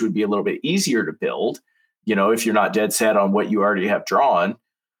too, which would be a little bit easier to build, if you're not dead set on what you already have drawn.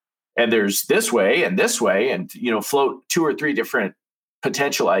 And there's this way and, float 2 or 3 different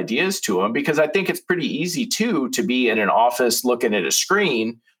potential ideas to them, because I think it's pretty easy too to be in an office looking at a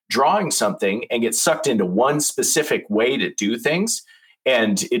screen, drawing something and get sucked into one specific way to do things.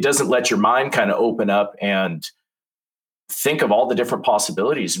 And it doesn't let your mind kind of open up and think of all the different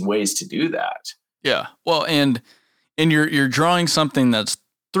possibilities and ways to do that. Yeah. Well, and you're drawing something that's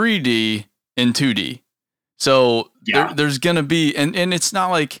 3D in 2D. So there's going to be, and it's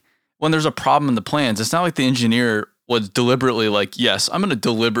not like when there's a problem in the plans, it's not like the engineer was deliberately like, yes, I'm going to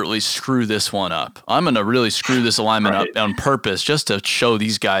deliberately screw this one up. I'm going to really screw this alignment up on purpose just to show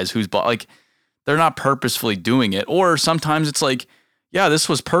these guys like, they're not purposefully doing it. Or sometimes it's like, yeah, this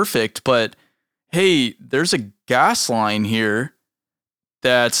was perfect, but hey, there's a gas line here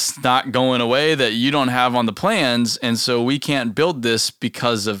that's not going away that you don't have on the plans. And so we can't build this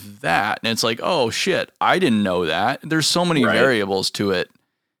because of that. And it's like, oh shit, I didn't know that. There's so many variables to it.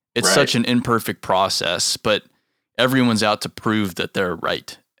 It's such an imperfect process, but everyone's out to prove that they're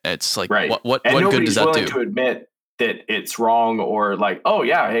right. It's like, what good does that do? Nobody's willing to admit that it's wrong, or like, oh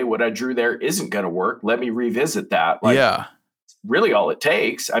yeah, hey, what I drew there isn't going to work. Let me revisit that. Like, really all it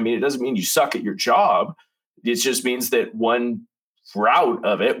takes. I mean, it doesn't mean you suck at your job. It just means that one route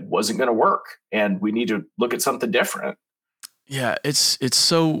of it wasn't going to work, and we need to look at something different. Yeah, it's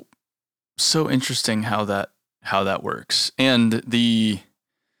so interesting how that works. And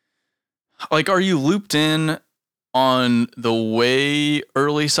are you looped in on the way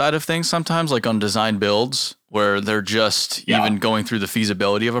early side of things sometimes, like on design builds where they're just even going through the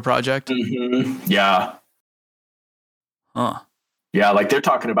feasibility of a project? Mm-hmm. Yeah. Huh. Yeah, like they're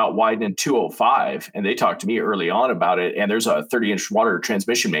talking about widening 205, and they talked to me early on about it. And there's a 30-inch water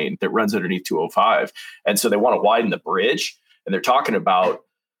transmission main that runs underneath 205. And so they want to widen the bridge, and they're talking about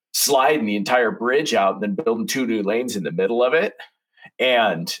sliding the entire bridge out and then building 2 new lanes in the middle of it.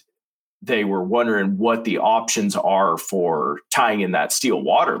 And they were wondering what the options are for tying in that steel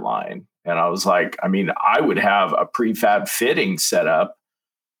water line. And I was like, I mean, I would have a prefab fitting set up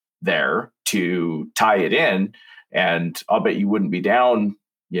there to tie it in. And I'll bet you wouldn't be down,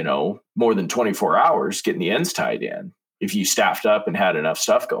 more than 24 hours getting the ends tied in if you staffed up and had enough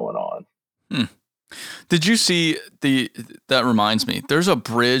stuff going on. Did you see that reminds me, there's a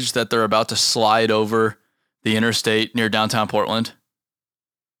bridge that they're about to slide over the interstate near downtown Portland.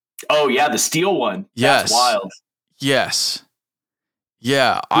 Oh yeah. The steel one. Yes. That's wild. Yes.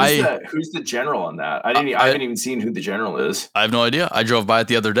 Yeah. Who's the general on that? I haven't even seen who the general is. I have no idea. I drove by it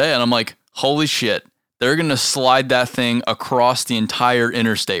the other day and I'm like, holy shit. They're going to slide that thing across the entire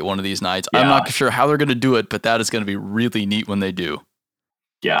interstate one of these nights. Yeah. I'm not sure how they're going to do it, but that is going to be really neat when they do.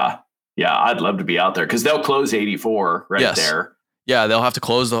 Yeah. Yeah. I'd love to be out there because they'll close 84 there. Yeah. They'll have to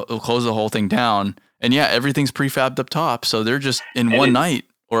close the whole thing down. And yeah, everything's prefabbed up top. So they're just in one night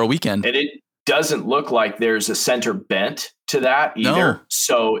or a weekend. And it doesn't look like there's a center bent to that either. No.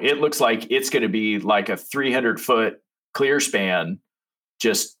 So it looks like it's going to be like a 300-foot clear span.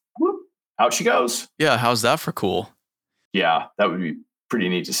 Just whoop. Out she goes. Yeah, how's that for cool? Yeah, that would be pretty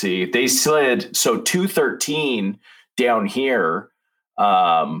neat to see. They slid 213 down here.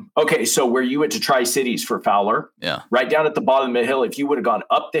 Okay, so where you went to Tri-Cities for Fowler, right down at the bottom of the hill, if you would have gone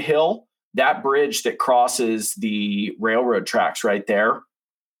up the hill, that bridge that crosses the railroad tracks right there,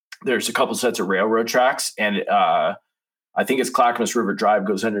 there's a couple sets of railroad tracks, and I think it's Clackamas River Drive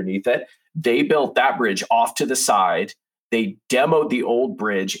goes underneath it. They built that bridge off to the side. They demoed the old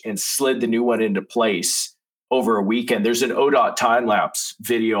bridge and slid the new one into place over a weekend. There's an ODOT time-lapse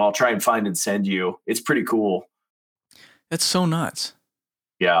video I'll try and find and send you. It's pretty cool. That's so nuts.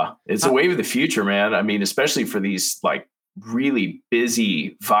 Yeah, it's the wave of the future, man. I mean, especially for these like really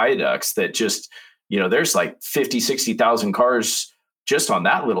busy viaducts that just, there's like 50, 60,000 cars just on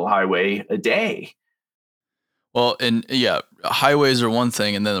that little highway a day. Well, and yeah, highways are one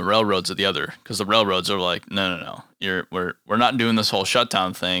thing, and then the railroads are the other. Because the railroads are like, no, we're not doing this whole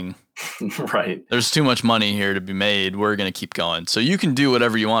shutdown thing. Right. There's too much money here to be made. We're gonna keep going. So you can do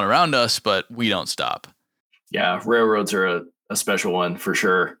whatever you want around us, but we don't stop. Yeah, railroads are a special one for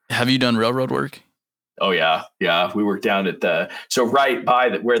sure. Have you done railroad work? Oh yeah, we worked down at right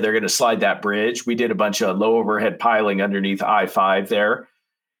by where they're going to slide that bridge. We did a bunch of low overhead piling underneath I-5 there.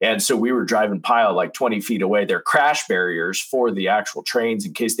 And so we were driving pile like 20 feet away. They're crash barriers for the actual trains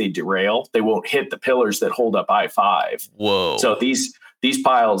in case they derail. They won't hit the pillars that hold up I-5. Whoa. So these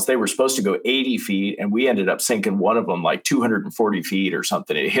piles, they were supposed to go 80 feet, and we ended up sinking one of them like 240 feet or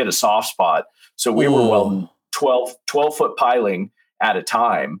something. It hit a soft spot. So we were welding 12-foot piling at a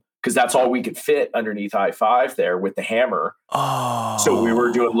time because that's all we could fit underneath I-5 there with the hammer. Oh. So we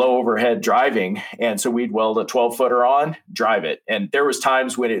were doing low overhead driving. And so we'd weld a 12-footer on, drive it. And there was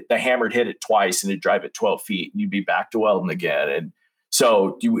times when the hammer'd hit it twice and it'd drive it 12 feet and you'd be back to welding again. And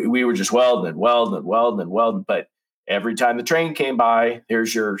so we were just welding. But every time the train came by,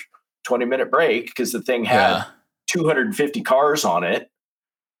 here's your 20-minute break because the thing had 250 cars on it.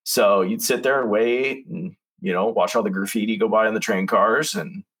 So you'd sit there and wait and, watch all the graffiti go by on the train cars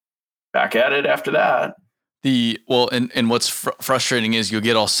and back at it after that. And what's frustrating is you'll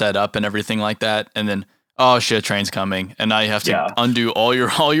get all set up and everything like that. And then, oh shit, train's coming. And now you have to undo all your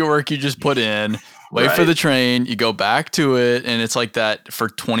work you just put in. wait for the train, you go back to it, and it's like that for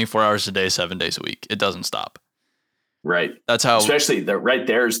 24 hours a day, 7 days a week. It doesn't stop. Right. That's how, especially right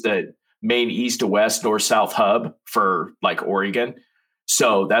there's the main east to west, north, south hub for like Oregon.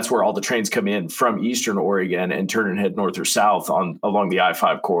 So that's where all the trains come in from Eastern Oregon and turn and head north or south along the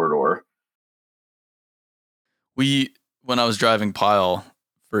I-5 corridor. When I was driving Pile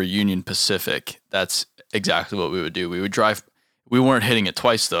for Union Pacific, that's exactly what we would do. We would drive. We weren't hitting it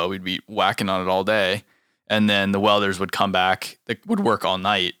twice though. We'd be whacking on it all day, and then the welders would come back. They would work all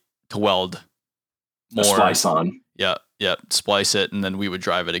night to weld more. Splice on. Yeah, splice it, and then we would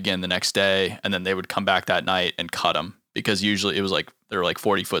drive it again the next day, and then they would come back that night and cut them, because usually it was like they were like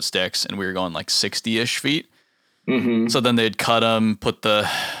 40-foot sticks, and we were going like 60-ish feet. Mm-hmm. So then they'd cut them, put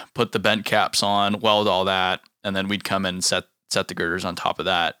the bent caps on, weld all that, and then we'd come in and set the girders on top of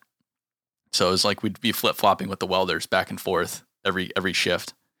that. So it was like we'd be flip flopping with the welders back and forth every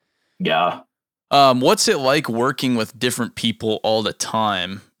shift. Yeah. What's it like working with different people all the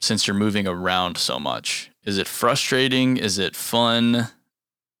time since you're moving around so much? Is it frustrating? Is it fun?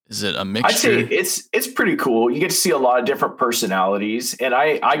 Is it a mixture? I'd say it's pretty cool. You get to see a lot of different personalities, and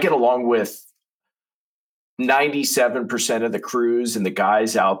I get along with 97% of the crews and the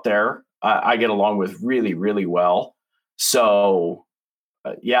guys out there. I get along with really, really well. So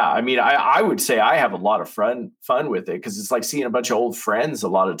yeah, I mean, I would say I have a lot of fun with it, because it's like seeing a bunch of old friends. A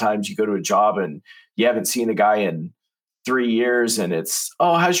lot of times you go to a job and you haven't seen a guy in 3 years, and it's,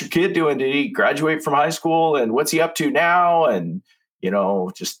 oh, how's your kid doing? Did he graduate from high school? And what's he up to now? And,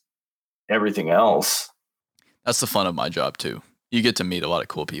 just everything else. That's the fun of my job too. You get to meet a lot of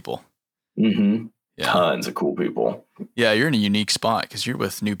cool people. Mm-hmm. Yeah. Tons of cool people. Yeah, you're in a unique spot because you're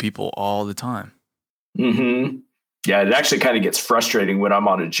with new people all the time. Mm-hmm. Yeah, it actually kind of gets frustrating when I'm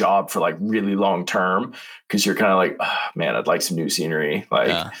on a job for like really long term, because you're kind of like, oh, man, I'd like some new scenery.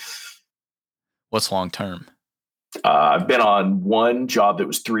 Like, what's long term? I've been on one job that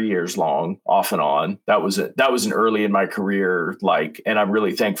was 3 years long, off and on. That was an early in my career, and I'm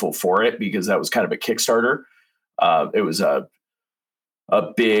really thankful for it, because that was kind of a Kickstarter. It was a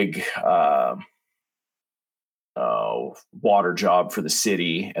big water job for the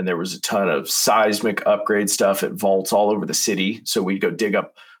city, and there was a ton of seismic upgrade stuff at vaults all over the city. So we'd go dig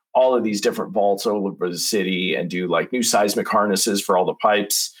up all of these different vaults all over the city and do like new seismic harnesses for all the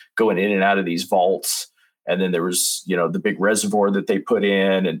pipes going in and out of these vaults. And then there was, the big reservoir that they put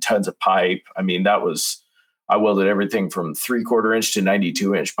in and tons of pipe. I mean, I welded everything from 3/4 inch to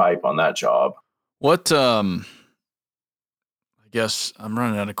 92-inch pipe on that job. What, I guess I'm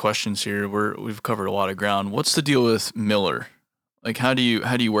running out of questions here. We've covered a lot of ground. What's the deal with Miller? Like, how do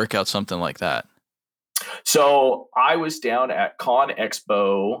you work out something like that? So I was down at Con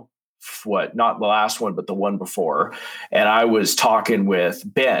Expo, not the last one, but the one before. And I was talking with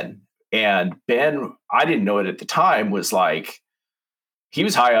Ben. And Ben, I didn't know it at the time, was like, he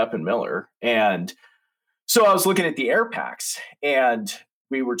was high up in Miller. And so I was looking at the air packs, and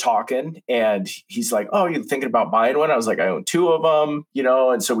we were talking, and he's like, oh, you're thinking about buying one? I was like, I own 2 of them,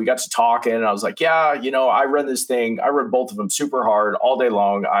 and so we got to talking, and I was like, yeah, I run this thing. I run both of them super hard all day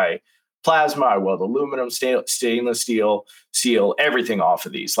long. I plasma, I weld aluminum, stainless steel, everything off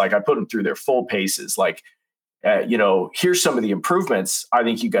of these. Like, I put them through their full paces. Like, here's some of the improvements I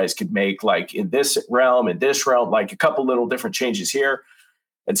think you guys could make, like in this realm, like a couple little different changes here.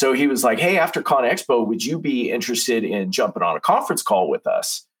 And so he was like, hey, after Con Expo, would you be interested in jumping on a conference call with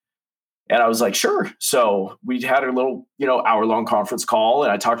us? And I was like, sure. So we had a little, hour-long conference call,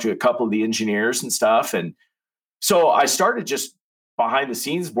 and I talked to a couple of the engineers and stuff. And so I started just behind the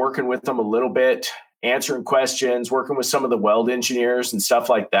scenes working with them a little bit, answering questions, working with some of the weld engineers and stuff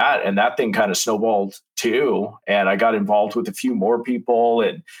like that. And that thing kind of snowballed too. And I got involved with a few more people,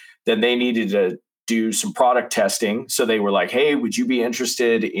 and then they needed to do some product testing. So they were like, hey, would you be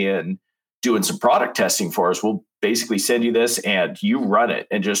interested in doing some product testing for us? We'll basically send you this and you run it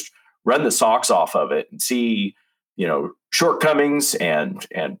and just run the socks off of it and see, shortcomings, and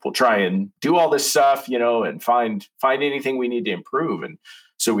we'll try and do all this stuff, and find anything we need to improve. And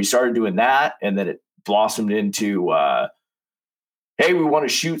so we started doing that, and then it blossomed into, hey, we want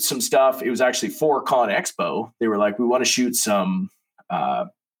to shoot some stuff. It was actually for Con Expo. They were like, we want to shoot some,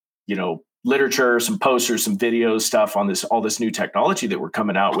 literature, some posters, some videos, stuff on all this new technology that we're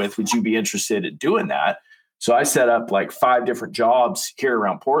coming out with. Would you be interested in doing that? So I set up like 5 different jobs here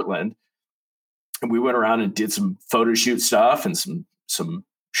around Portland, and we went around and did some photo shoot stuff and some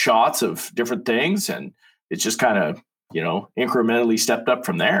shots of different things. And it just kind of, incrementally stepped up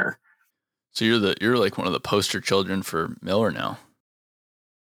from there. So you're like one of the poster children for Miller now.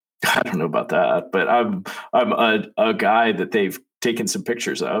 I don't know about that, but I'm a guy that they've taken some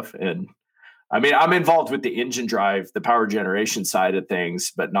pictures of, and I mean, I'm involved with the engine drive, the power generation side of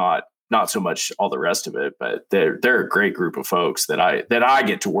things, but not so much all the rest of it. But they're a great group of folks that I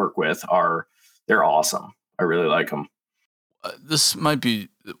get to work with. They're awesome. I really like them. This might be,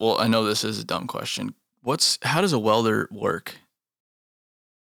 well, I know this is a dumb question. How does a welder work?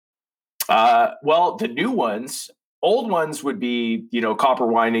 Well, the new ones, old ones would be, copper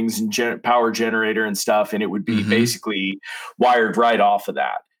windings and power generator and stuff. And it would be basically wired right off of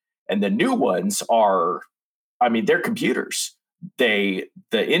that. And the new ones are, I mean, they're computers. The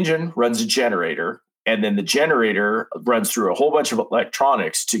engine runs a generator, and then the generator runs through a whole bunch of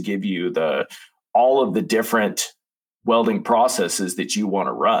electronics to give you all of the different welding processes that you want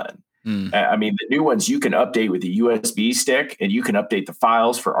to run. I mean, the new ones you can update with a USB stick, and you can update the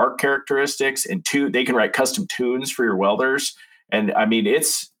files for arc characteristics, and they can write custom tunes for your welders. And I mean,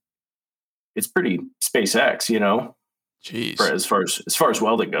 it's pretty SpaceX, Jeez. as far as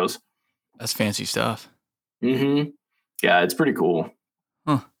welding goes. That's fancy stuff. Yeah, it's pretty cool.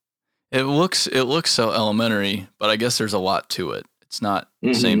 Huh. It looks so elementary, but I guess there's a lot to it. It's not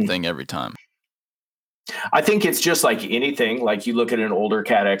the same thing every time. I think it's just like anything. Like you look at an older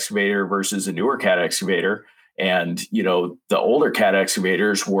cat excavator versus a newer cat excavator, and the older cat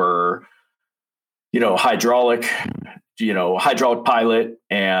excavators were, hydraulic pilot,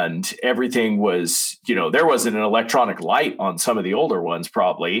 and everything was, there wasn't an electronic light on some of the older ones,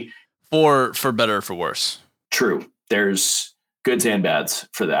 probably. For better or for worse. True. There's goods and bads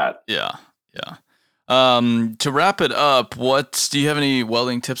for that. Yeah. To wrap it up, do you have any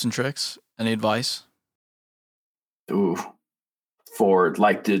welding tips and tricks? Any advice? Ooh, for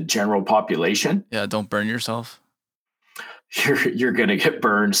like the general population? Yeah, don't burn yourself. You're gonna get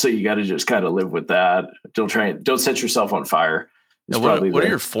burned, so you got to just kind of live with that. Don't set yourself on fire. Yeah, what do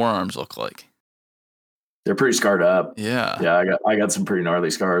your forearms look like? They're pretty scarred up. Yeah. I got some pretty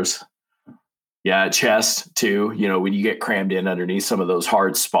gnarly scars. Yeah, chest too. When you get crammed in underneath some of those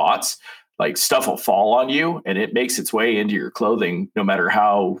hard spots, like stuff will fall on you, and it makes its way into your clothing, no matter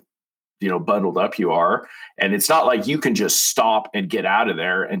how bundled up you are. And it's not like you can just stop and get out of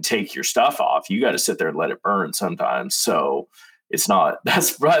there and take your stuff off. You got to sit there and let it burn sometimes. So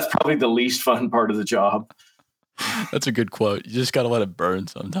that's probably the least fun part of the job. That's a good quote. You just got to let it burn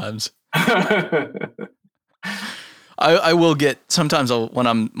sometimes. I will get, sometimes when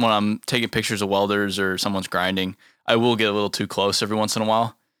I'm taking pictures of welders or someone's grinding, I will get a little too close every once in a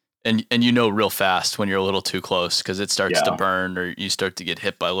while. And real fast when you're a little too close, because it starts to burn, or you start to get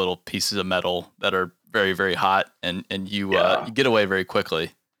hit by little pieces of metal that are very, very hot, and you get away very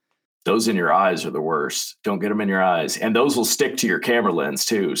quickly. Those in your eyes are the worst. Don't get them in your eyes. And those will stick to your camera lens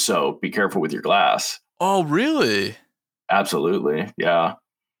too. So be careful with your glass. Oh, really? Absolutely. Yeah.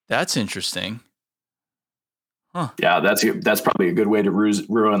 That's interesting. Huh. Yeah, that's probably a good way to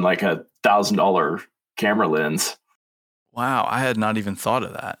ruin like $1,000 camera lens. Wow, I had not even thought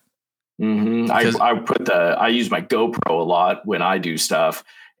of that. I use my GoPro a lot when I do stuff,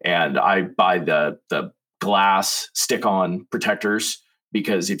 and I buy the glass stick-on protectors,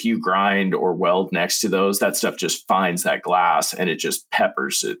 because if you grind or weld next to those, that stuff just finds that glass and it just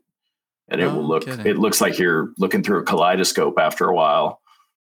peppers it, and it looks like you're looking through a kaleidoscope after a while.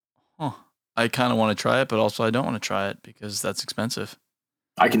 Huh. I kind of want to try it, but also I don't want to try it because that's expensive.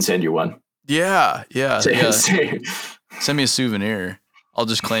 I can send you one. Yeah. Send me a souvenir. I'll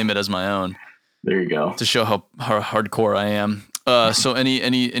just claim it as my own. There you go. To show how hardcore I am. So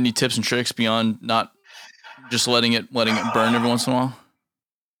any tips and tricks beyond not just letting it burn every once in a while?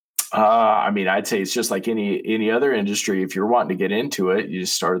 I mean, I'd say it's just like any other industry. If you're wanting to get into it, you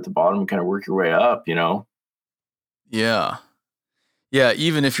just start at the bottom and kind of work your way up, Yeah. Yeah,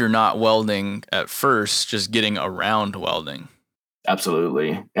 even if you're not welding at first, just getting around welding.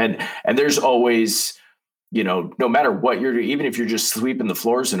 Absolutely. And there's always, no matter what you're doing, even if you're just sweeping the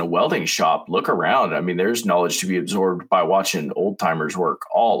floors in a welding shop, look around. I mean, there's knowledge to be absorbed by watching old timers work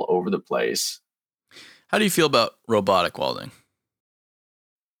all over the place. How do you feel about robotic welding?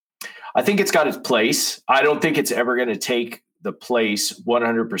 I think it's got its place. I don't think it's ever going to take the place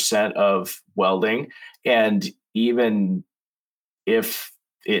 100% of welding. And even if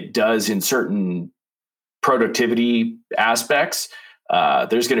it does in certain productivity aspects,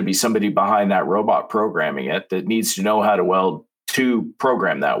 there's going to be somebody behind that robot programming it that needs to know how to weld to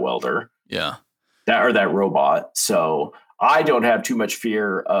program that welder. Yeah. That robot. So I don't have too much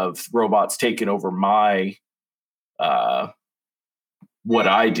fear of robots taking over my, what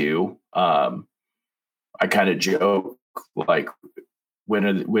I do. I kind of joke, like,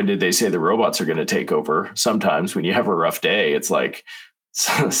 when did they say the robots are going to take over? Sometimes when you have a rough day, it's like,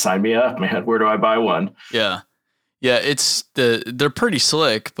 sign me up, man. Where do I buy one? Yeah. Yeah, they're pretty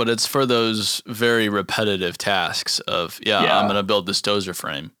slick, but it's for those very repetitive tasks of, I'm Yeah. gonna build this dozer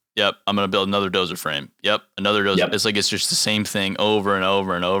frame. Yep, I'm gonna build another dozer frame. Yep, another dozer. Yep. It's like it's just the same thing over and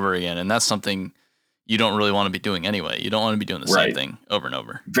over and over again, and that's something you don't really want to be doing anyway. You don't want to be doing the same thing over and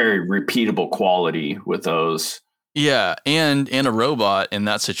over. Very repeatable quality with those. Yeah, and a robot in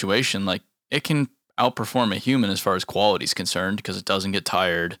that situation, like it can outperform a human as far as quality is concerned because it doesn't get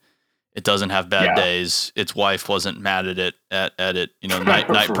tired. It doesn't have bad days. Its wife wasn't mad at it night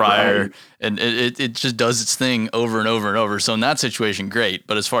prior, Right. and it just does its thing over and over and over. So in that situation, great.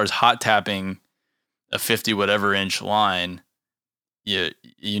 But as far as hot tapping a 50 whatever inch line, you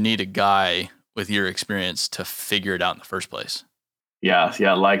need a guy with your experience to figure it out in the first place. Yeah,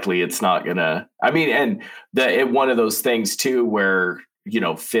 likely it's not gonna. I mean, and one of those things too, where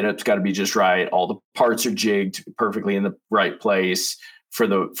fit up's got to be just right. All the parts are jigged perfectly in the right place for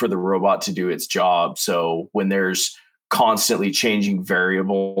the robot to do its job. So when there's constantly changing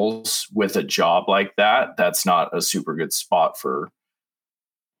variables with a job like that, that's not a super good spot for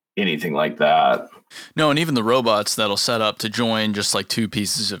anything like that. No, and even the robots that'll set up to join just like two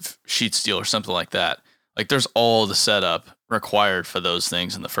pieces of sheet steel or something like that. Like there's all the setup required for those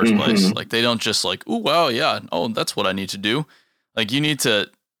things in the first place. Like they don't just like, oh wow, yeah, oh that's what I need to do. Like you need to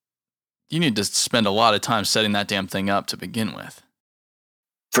spend a lot of time setting that damn thing up to begin with.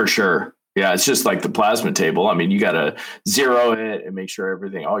 For sure. Yeah, it's just like the plasma table. I mean, you got to zero it and make sure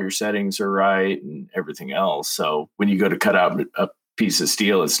all your settings are right and everything else. So when you go to cut out a piece of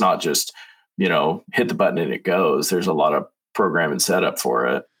steel, it's not just, hit the button and it goes. There's a lot of program and setup for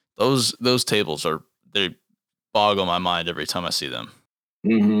it. Those tables they boggle my mind every time I see them.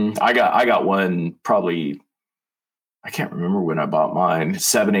 Mm-hmm. I got one probably, I can't remember when I bought mine,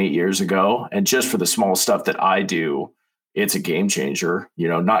 7-8 years ago. And just for the small stuff that I do, it's a game changer.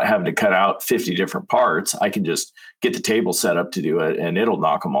 Not having to cut out 50 different parts. I can just get the table set up to do it and it'll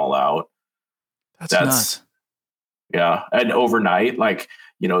knock them all out. That's nuts. Yeah. And overnight,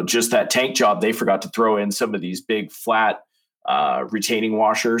 just that tank job, they forgot to throw in some of these big flat retaining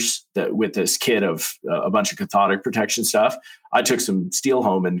washers that with this kit of a bunch of cathodic protection stuff. I took some steel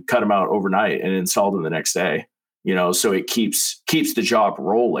home and cut them out overnight and installed them the next day. So it keeps the job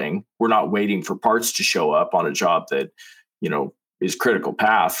rolling. We're not waiting for parts to show up on a job that, is critical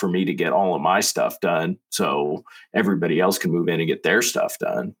path for me to get all of my stuff done. So everybody else can move in and get their stuff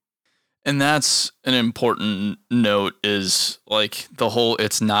done. And that's an important note is like the whole,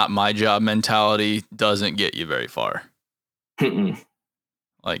 it's not my job mentality doesn't get you very far.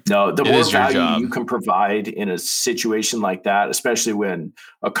 Like no, the more value you can provide in a situation like that, especially when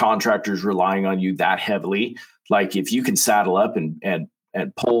a contractor is relying on you that heavily, like if you can saddle up and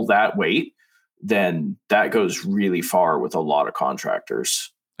pull that weight, then that goes really far with a lot of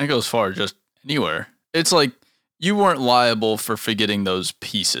contractors. It goes far just anywhere. It's like you weren't liable for forgetting those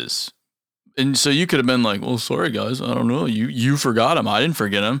pieces. And so you could have been like, well, sorry guys, I don't know. You forgot them. I didn't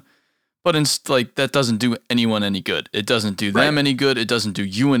forget them. But like that doesn't do anyone any good. It doesn't do them any good. It doesn't do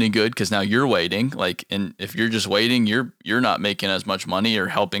you any good because now you're waiting. Like, and if you're just waiting, you're not making as much money or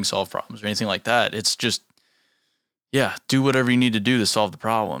helping solve problems or anything like that. It's just, do whatever you need to do to solve the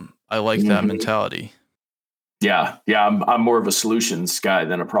problem. I like that mentality. Yeah, I'm more of a solutions guy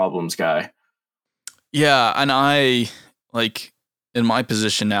than a problems guy. Yeah, and I like in my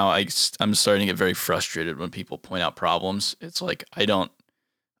position now, I'm starting to get very frustrated when people point out problems. It's like I don't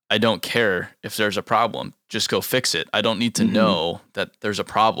care if there's a problem. Just go fix it. I don't need to know that there's a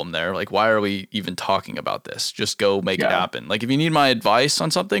problem there. Like, why are we even talking about this? Just go make it happen. Like, if you need my advice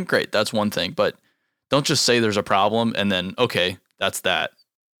on something, great. That's one thing. But don't just say there's a problem and then, okay, that's that.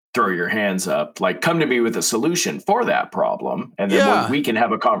 Throw your hands up. Like, come to me with a solution for that problem. And then we can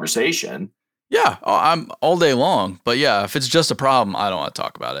have a conversation. Yeah, I'm all day long. But yeah, if it's just a problem, I don't want to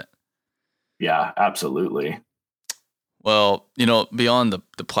talk about it. Yeah, absolutely. Well, beyond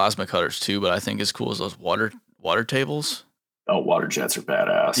the plasma cutters too, but I think as cool as those water tables. Oh, water jets are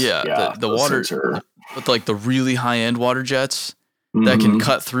badass. Yeah, the water, with like the really high end water jets that can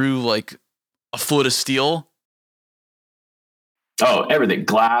cut through like a foot of steel. Oh, everything: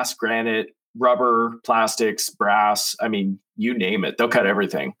 glass, granite, rubber, plastics, brass. I mean, you name it, they'll cut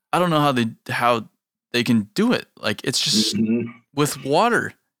everything. I don't know how they can do it. Like it's just with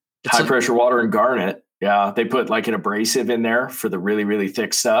water, high pressure water and garnet. Yeah, they put like an abrasive in there for the really, really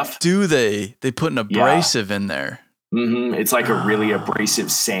thick stuff. Do they? They put an abrasive in there. It's like a really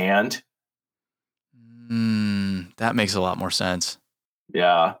abrasive sand. That makes a lot more sense.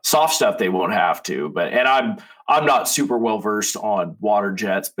 Yeah, soft stuff they won't have to, and I'm not super well versed on water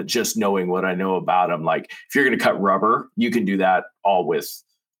jets, but just knowing what I know about them, like if you're going to cut rubber, you can do that all with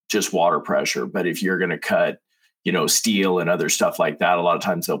just water pressure. But if you're going to cut, steel and other stuff like that. A lot of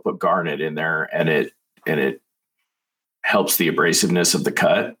times they'll put garnet in there, and it helps the abrasiveness of the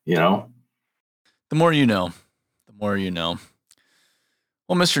cut. The more you know. The more you know.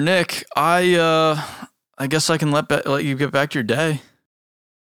 Well, Mr. Nick, I guess I can let you get back to your day.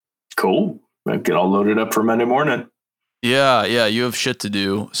 Cool. I'll get all loaded up for Monday morning. Yeah, you have shit to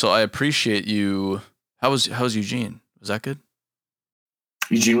do. So I appreciate you. How was Eugene? Was that good?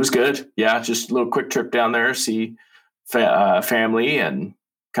 Eugene was good. Yeah, just a little quick trip down there, see family and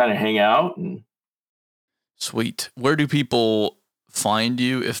kind of hang out. And sweet. Where do people find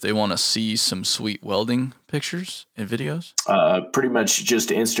you if they want to see some sweet welding pictures and videos? Pretty much just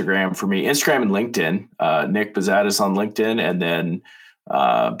Instagram for me. Instagram and LinkedIn. Nick Bazatis on LinkedIn, and then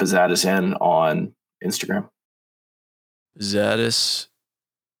Bazatis N on Instagram. Bazatis.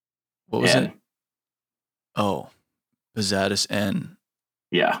 What was it? Oh, Bazatis N.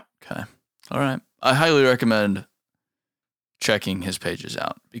 Yeah. Okay. All right. I highly recommend checking his pages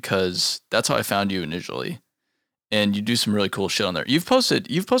out because that's how I found you initially. And you do some really cool shit on there. You've posted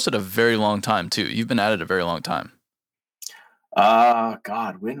a very long time too. You've been at it a very long time.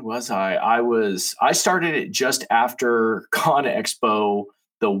 God, when was I? I started it just after Con Expo,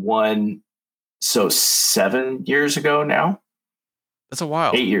 so 7 years ago now. That's a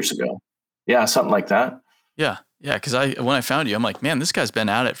while. 8 years ago. Yeah, something like that. Yeah. Because when I found you, I'm like, man, this guy's been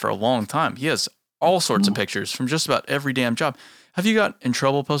at it for a long time. He has all sorts of pictures from just about every damn job. Have you got in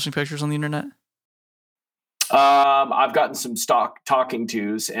trouble posting pictures on the internet? I've gotten some stock talking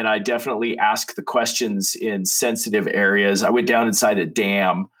tos, and I definitely ask the questions in sensitive areas. I went down inside a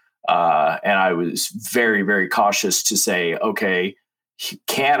dam, and I was very, very cautious to say, okay,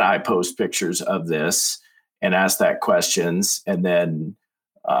 can I post pictures of this, and ask that questions. And then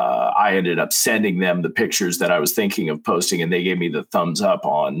I ended up sending them the pictures that I was thinking of posting, and they gave me the thumbs up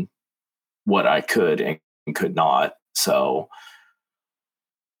on what I could and could not. So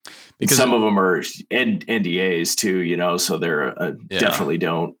because some of them are NDAs too, so they're definitely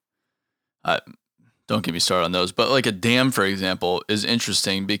don't. Don't get me started on those. But like a dam, for example, is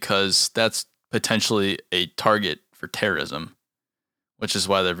interesting because that's potentially a target for terrorism, which is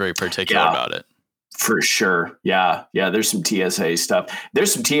why they're very particular about it. For sure. Yeah. There's some TSA stuff.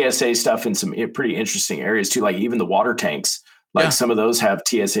 There's some TSA stuff in some pretty interesting areas too. Like even the water tanks, some of those have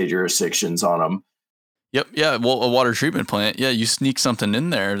TSA jurisdictions on them. Yep. Yeah. Well, a water treatment plant. Yeah. You sneak something in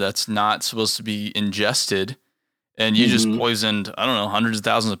there that's not supposed to be ingested, and you just poisoned, I don't know, hundreds of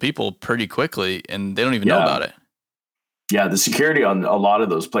thousands of people pretty quickly, and they don't even know about it. Yeah. The security on a lot of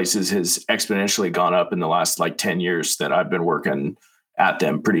those places has exponentially gone up in the last 10 years that I've been working at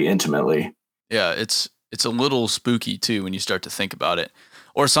them pretty intimately. Yeah. It's a little spooky too when you start to think about it.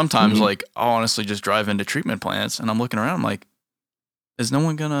 Or sometimes I'll honestly just drive into treatment plants and I'm looking around. I'm like, is no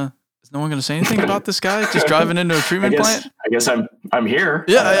one gonna say anything about this guy just driving into a treatment plant? I guess I'm here.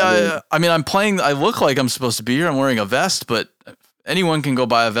 Yeah. I mean, I look like I'm supposed to be here. I'm wearing a vest, but anyone can go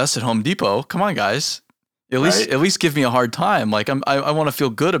buy a vest at Home Depot. Come on, guys. At least give me a hard time. Like I want to feel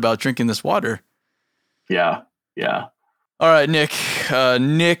good about drinking this water. Yeah. All right, Nick.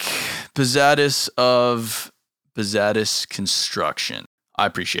 Nick Bazatis of Bazatis Construction. I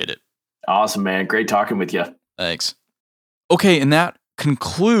appreciate it. Awesome, man. Great talking with you. Thanks. Okay, and that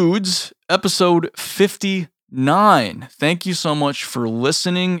concludes episode 59. Thank you so much for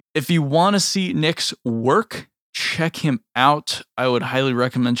listening. If you want to see Nick's work, check him out. I would highly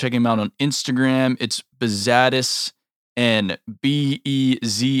recommend checking him out on Instagram. It's Bazatis, and BEZATESN,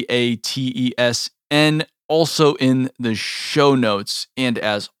 also in the show notes. And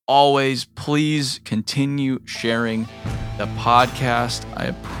as always, please continue sharing the podcast. I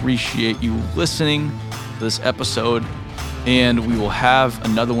appreciate you listening to this episode, and we will have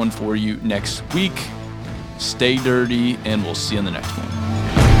another one for you next week. Stay dirty, and we'll see you in the next one.